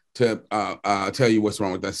need to tell you what's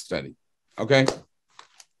wrong with that study. Okay.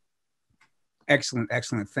 Excellent.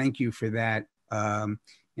 Excellent. Thank you for that. And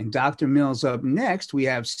Dr. Mills, up next, we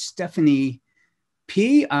have Stephanie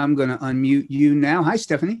P. I'm going to unmute you now. Hi,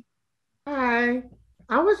 Stephanie. Hi.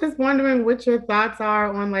 I was just wondering what your thoughts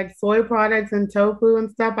are on like soy products and tofu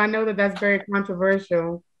and stuff. I know that that's very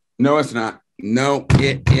controversial. No, it's not. No,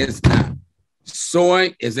 it is not.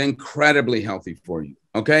 Soy is incredibly healthy for you.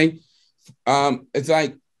 Okay. It's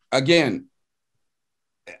like, again,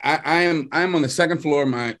 I'm on the second floor of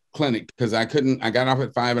my clinic because I got off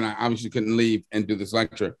at 5 and I obviously couldn't leave and do this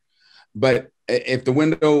lecture. But if the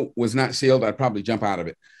window was not sealed, I'd probably jump out of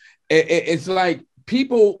it. It's like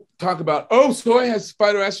people talk about, oh, soy has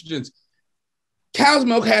phytoestrogens. Cow's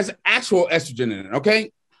milk has actual estrogen in it,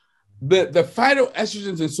 okay? The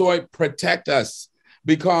phytoestrogens in soy protect us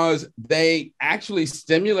because they actually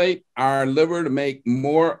stimulate our liver to make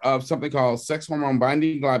more of something called sex hormone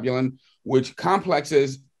binding globulin, which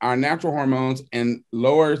complexes our natural hormones and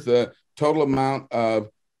lowers the total amount of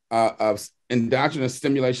endogenous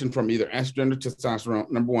stimulation from either estrogen or testosterone,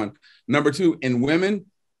 number one. Number two, in women,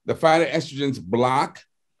 the phytoestrogens block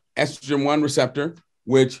estrogen 1 receptor,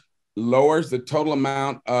 which lowers the total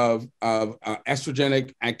amount of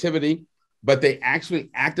estrogenic activity, but they actually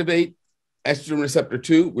activate estrogen receptor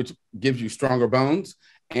 2, which gives you stronger bones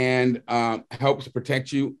and helps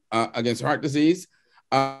protect you against heart disease.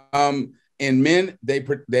 In men,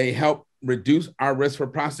 they help reduce our risk for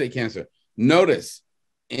prostate cancer. Notice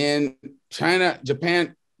in China,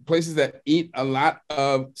 Japan, places that eat a lot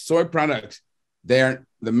of soy products, the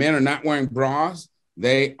men are not wearing bras.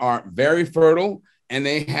 They are very fertile, and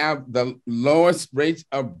they have the lowest rates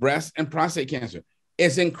of breast and prostate cancer.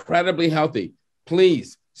 It's incredibly healthy.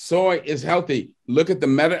 Please, soy is healthy. Look at the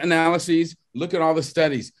meta-analyses. Look at all the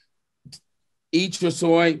studies. Eat your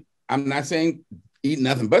soy. I'm not saying eat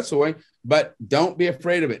nothing but soy, but don't be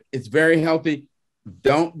afraid of it. It's very healthy.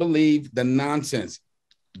 Don't believe the nonsense.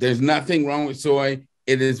 There's nothing wrong with soy.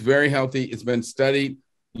 It is very healthy. It's been studied,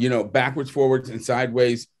 you know, backwards, forwards, and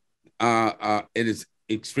sideways. It is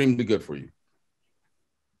extremely good for you.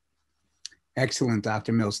 Excellent,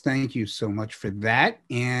 Dr. Mills. Thank you so much for that.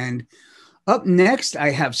 And up next, I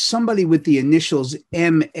have somebody with the initials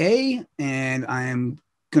MA, and I'm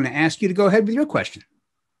going to ask you to go ahead with your question.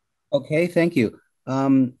 Okay, thank you.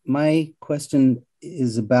 My question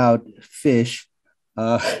is about fish.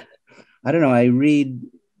 I don't know. I read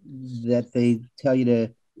that they tell you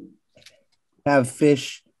to have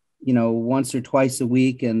fish, once or twice a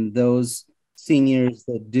week, and those seniors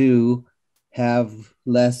that do have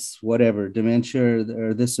less, whatever, dementia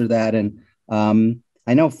or this or that. And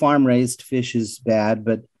I know farm-raised fish is bad,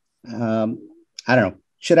 but I don't know.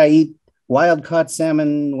 Should I eat wild-caught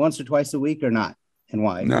salmon once or twice a week or not, and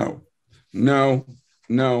why? No, and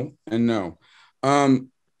no.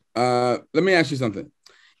 Let me ask you something.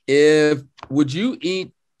 Would you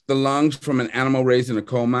eat the lungs from an animal raised in a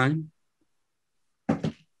coal mine?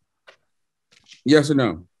 Yes or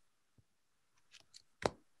no?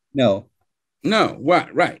 No. No,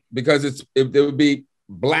 what? Right. Because it would be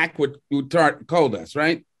black with coal dust,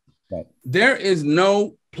 right? Right. There is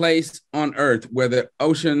no place on earth where the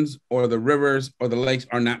oceans or the rivers or the lakes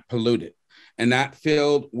are not polluted and not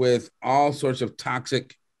filled with all sorts of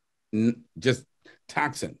toxic, just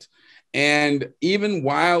toxins. And even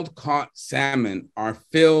wild caught salmon are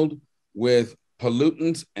filled with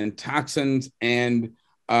pollutants and toxins and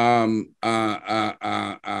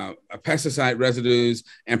pesticide residues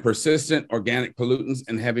and persistent organic pollutants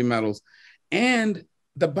and heavy metals. And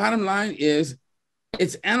the bottom line is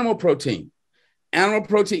it's animal protein. Animal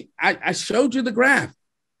protein, I showed you the graph,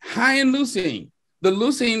 high in leucine. The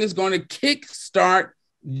leucine is going to kickstart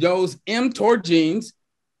those mTOR genes,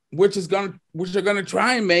 which are going to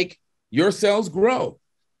try and make your cells grow.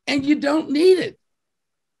 And you don't need it.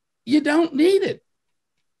 You don't need it.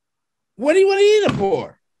 What do you want to eat it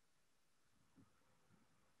for?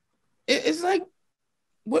 It's like,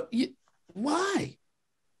 why?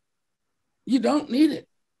 You don't need it.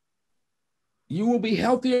 You will be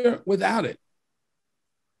healthier without it.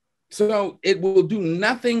 So it will do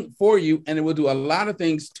nothing for you, and it will do a lot of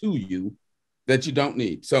things to you that you don't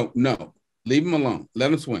need. So no, leave them alone.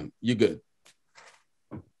 Let them swim. You're good.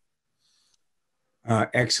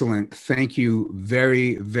 Excellent. Thank you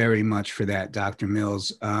very, very much for that, Dr.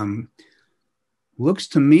 Mills. Looks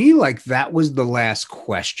to me like that was the last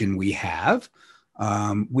question we have.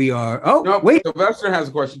 Wait. Sylvester has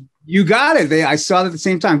a question. You got it. I saw it at the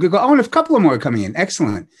same time. Good. Oh, and a couple of more coming in.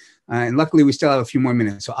 Excellent. And luckily, we still have a few more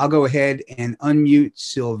minutes. So I'll go ahead and unmute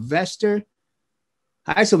Sylvester.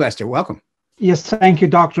 Hi, Sylvester. Welcome. Yes, thank you,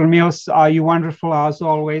 Dr. Mills. You're wonderful as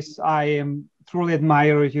always. I am truly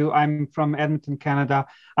admire you. I'm from Edmonton, Canada.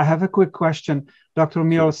 I have a quick question, Dr.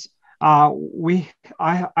 Mills. I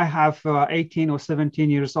have 18 or 17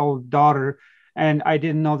 years old daughter, and I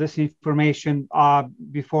didn't know this information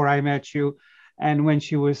before I met you. And when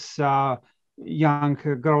she was young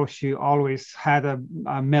girl, she always had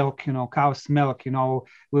a milk, cow's milk.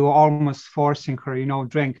 We were almost forcing her,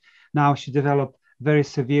 drink. Now she developed very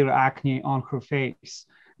severe acne on her face.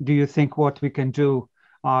 Do you think what we can do?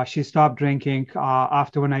 She stopped drinking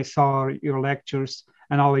after when I saw your lectures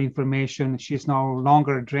and all the information. She's no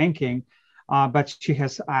longer drinking, but she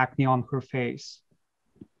has acne on her face.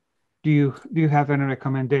 Do you have any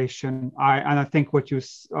recommendation? I think what you,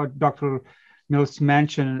 Dr. Mills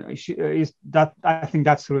mentioned is that I think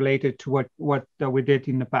that's related to what we did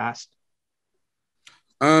in the past.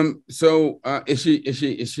 So is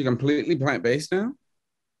she completely plant-based now?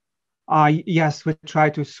 Yes, we try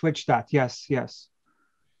to switch that. Yes.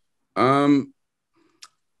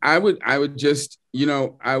 I would just,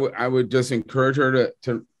 I would just encourage her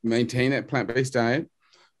to maintain that plant-based diet,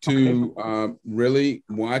 to really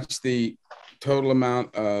watch the total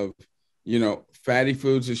amount of, fatty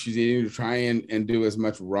foods that she's eating, to try and do as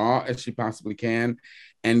much raw as she possibly can,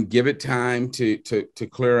 and give it time to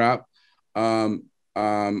clear up.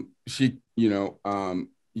 She,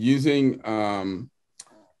 using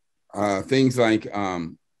things like,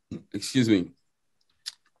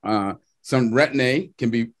 some retin-A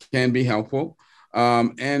can be helpful,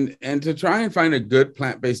 and to try and find a good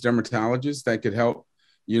plant-based dermatologist that could help,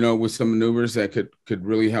 with some maneuvers that could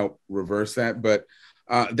really help reverse that. But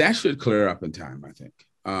that should clear up in time, I think,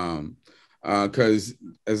 because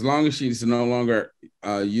as long as she's no longer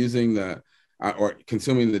using or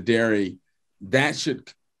consuming the dairy, that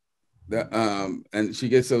should and she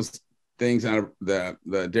gets those things out of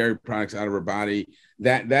the dairy products out of her body,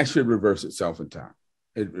 that should reverse itself in time.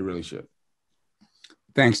 It really should.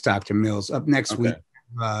 Thanks, Dr. Mills. Up next, we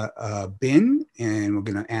have Ben, and we're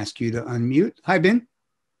going to ask you to unmute. Hi, Ben.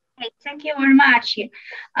 Hey, thank you very much.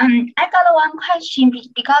 I got one question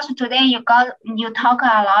because today you talk a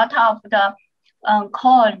lot of the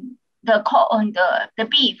corn, the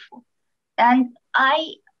beef, and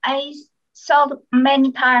I saw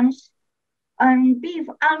many times beef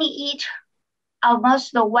only eat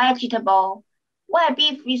almost the vegetable why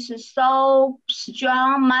beef is so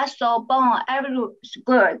strong, muscle, bone, everything's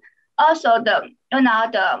good. Also, the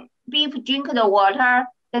beef drink the water,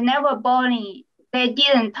 they never boiling. They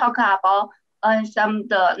didn't talk about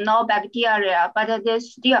no bacteria, but they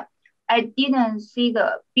still, I didn't see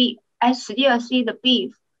the beef. I still see the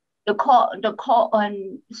beef. The core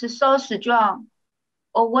is so strong.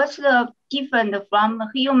 Or what's the different from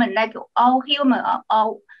human? Like all human,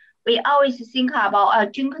 we always think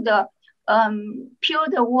about drink the pure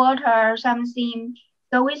the water something,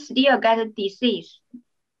 so we still get a disease.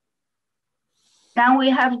 Then we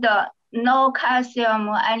have the no calcium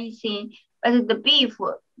or anything, but the beef,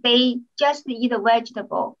 they just eat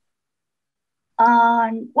vegetable.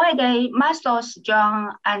 Why the muscle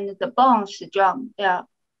strong and the bones strong? They are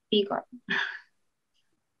bigger.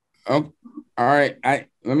 Oh, all right.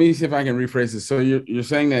 Let me see if I can rephrase this. So you're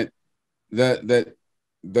saying that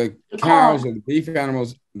the cows or the beef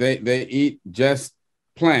animals, they eat just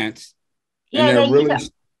plants, and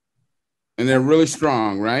they're really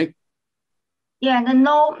strong, right? Yeah,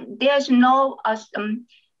 there's no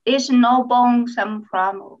bone some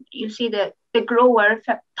from. You see the grower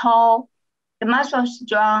tall, the muscle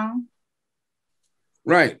strong.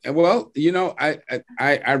 Right. Well, you know,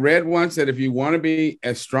 I read once that if you want to be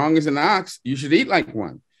as strong as an ox, you should eat like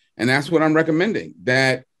one. And that's what I'm recommending,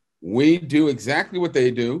 that we do exactly what they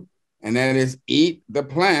do, and that is eat the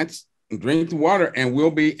plants and drink the water, and we'll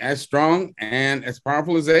be as strong and as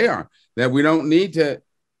powerful as they are, that we don't need to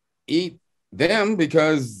eat them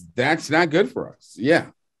because that's not good for us. Yeah.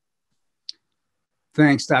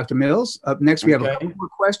 Thanks, Dr. Mills. Up next, we have a couple more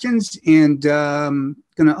questions, and going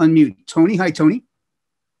to unmute Tony. Hi, Tony.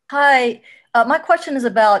 Hi. My question is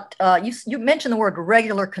about, you mentioned the word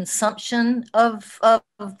regular consumption of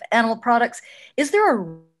animal products. Is there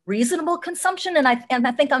a reasonable consumption? And I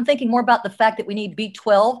think I'm thinking more about the fact that we need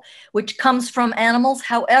B12, which comes from animals.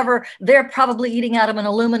 However, they're probably eating out of an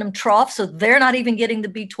aluminum trough, so they're not even getting the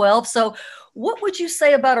B12. So what would you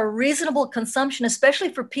say about a reasonable consumption, especially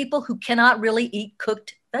for people who cannot really eat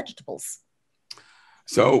cooked vegetables?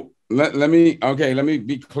 So let me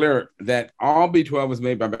be clear that all B12 is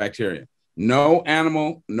made by bacteria. No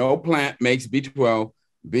animal, no plant makes B12.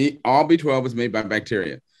 All B12 is made by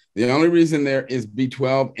bacteria. The only reason there is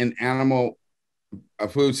B12 in animal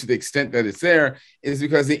foods to the extent that it's there is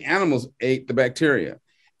because the animals ate the bacteria.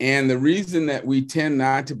 And the reason that we tend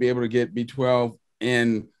not to be able to get B12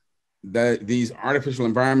 in these artificial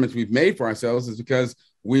environments we've made for ourselves is because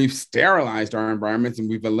we've sterilized our environments and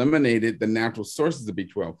we've eliminated the natural sources of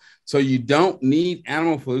B12. So you don't need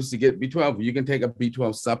animal foods to get B12. You can take a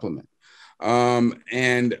B12 supplement.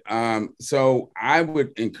 So I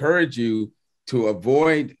would encourage you to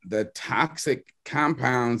avoid the toxic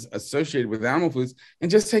compounds associated with animal foods and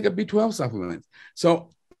just take a B12 supplement. So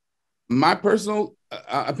my personal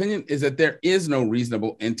opinion is that there is no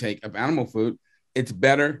reasonable intake of animal food. It's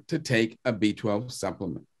better to take a B12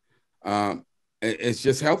 supplement. It's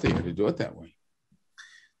just healthier to do it that way.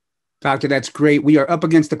 Doctor, that's great. We are up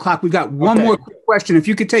against the clock. We've got one more quick question. If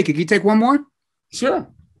you could take it, can you take one more? Sure.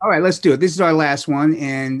 All right, let's do it. This is our last one.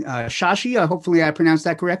 And Shashi, hopefully I pronounced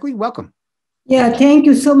that correctly. Welcome. Yeah, thank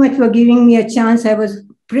you so much for giving me a chance. I was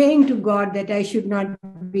praying to God that I should not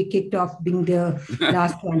be kicked off being the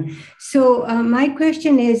last one. So my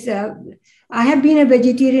question is, I have been a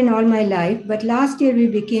vegetarian all my life, but last year we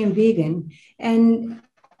became vegan and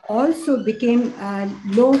also became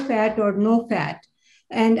low fat or no fat.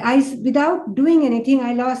 And without doing anything,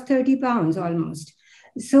 I lost 30 pounds almost.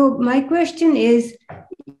 So my question is,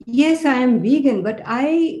 yes, I am vegan, but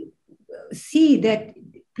I see that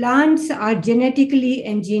plants are genetically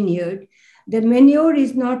engineered. The manure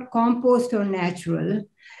is not compost or natural.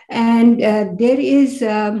 And there is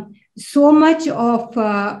so much of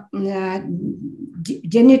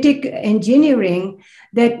genetic engineering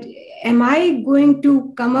that am I going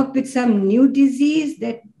to come up with some new disease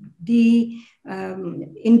that the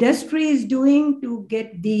industry is doing to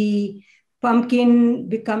get the pumpkin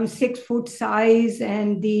become 6 foot size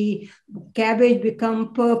and the cabbage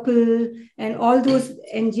become purple and all those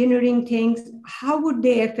engineering things? How would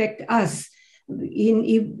they affect us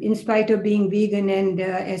in spite of being vegan and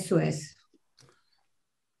SOS?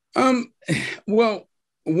 Well,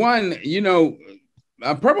 one,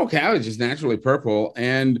 purple cabbage is naturally purple,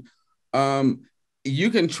 and you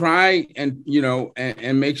can try and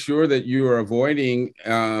make sure that you are avoiding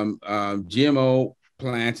GMO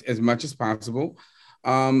plants as much as possible.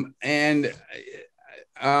 I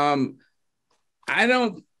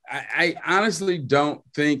honestly don't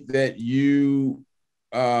think that you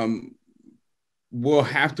will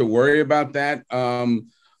have to worry about that.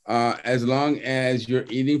 as long as you're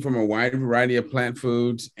eating from a wide variety of plant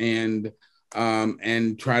foods and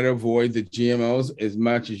try to avoid the GMOs as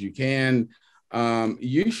much as you can,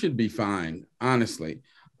 you should be fine, honestly.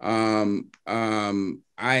 I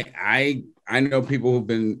know people who've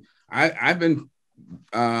been, I've been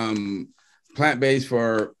plant-based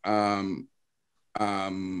for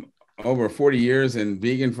over 40 years and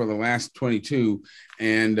vegan for the last 22.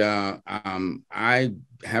 And I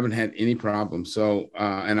haven't had any problems. So,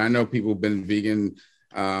 and I know people have been vegan,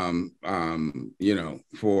 you know,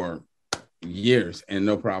 for years and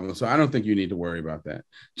no problem. So I don't think you need to worry about that.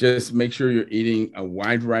 Just make sure you're eating a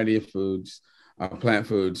wide variety of foods, plant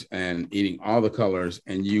foods, and eating all the colors,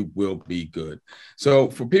 and you will be good. So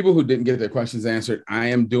for people who didn't get their questions answered,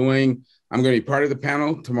 I'm going to be part of the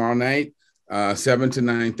panel tomorrow night, 7 to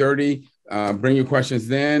 9:30. Bring your questions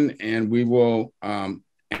then, and we will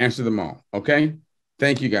answer them all. Okay.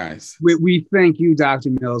 Thank you, guys. We thank you, Dr.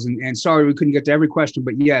 Mills, and sorry we couldn't get to every question,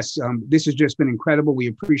 but yes, this has just been incredible. We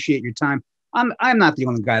appreciate your time. I'm not the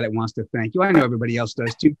only guy that wants to thank you. I know everybody else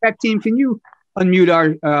does too. Tech team, can you unmute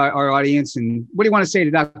our audience, and what do you want to say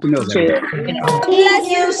to Dr. Mills? Thank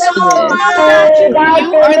you so much.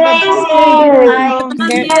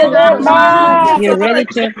 You're ready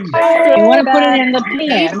to. You want to put it in the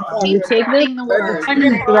pan. You take the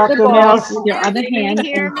Dr. Mills with your other hand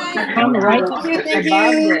and come right above this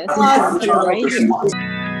and put it right here.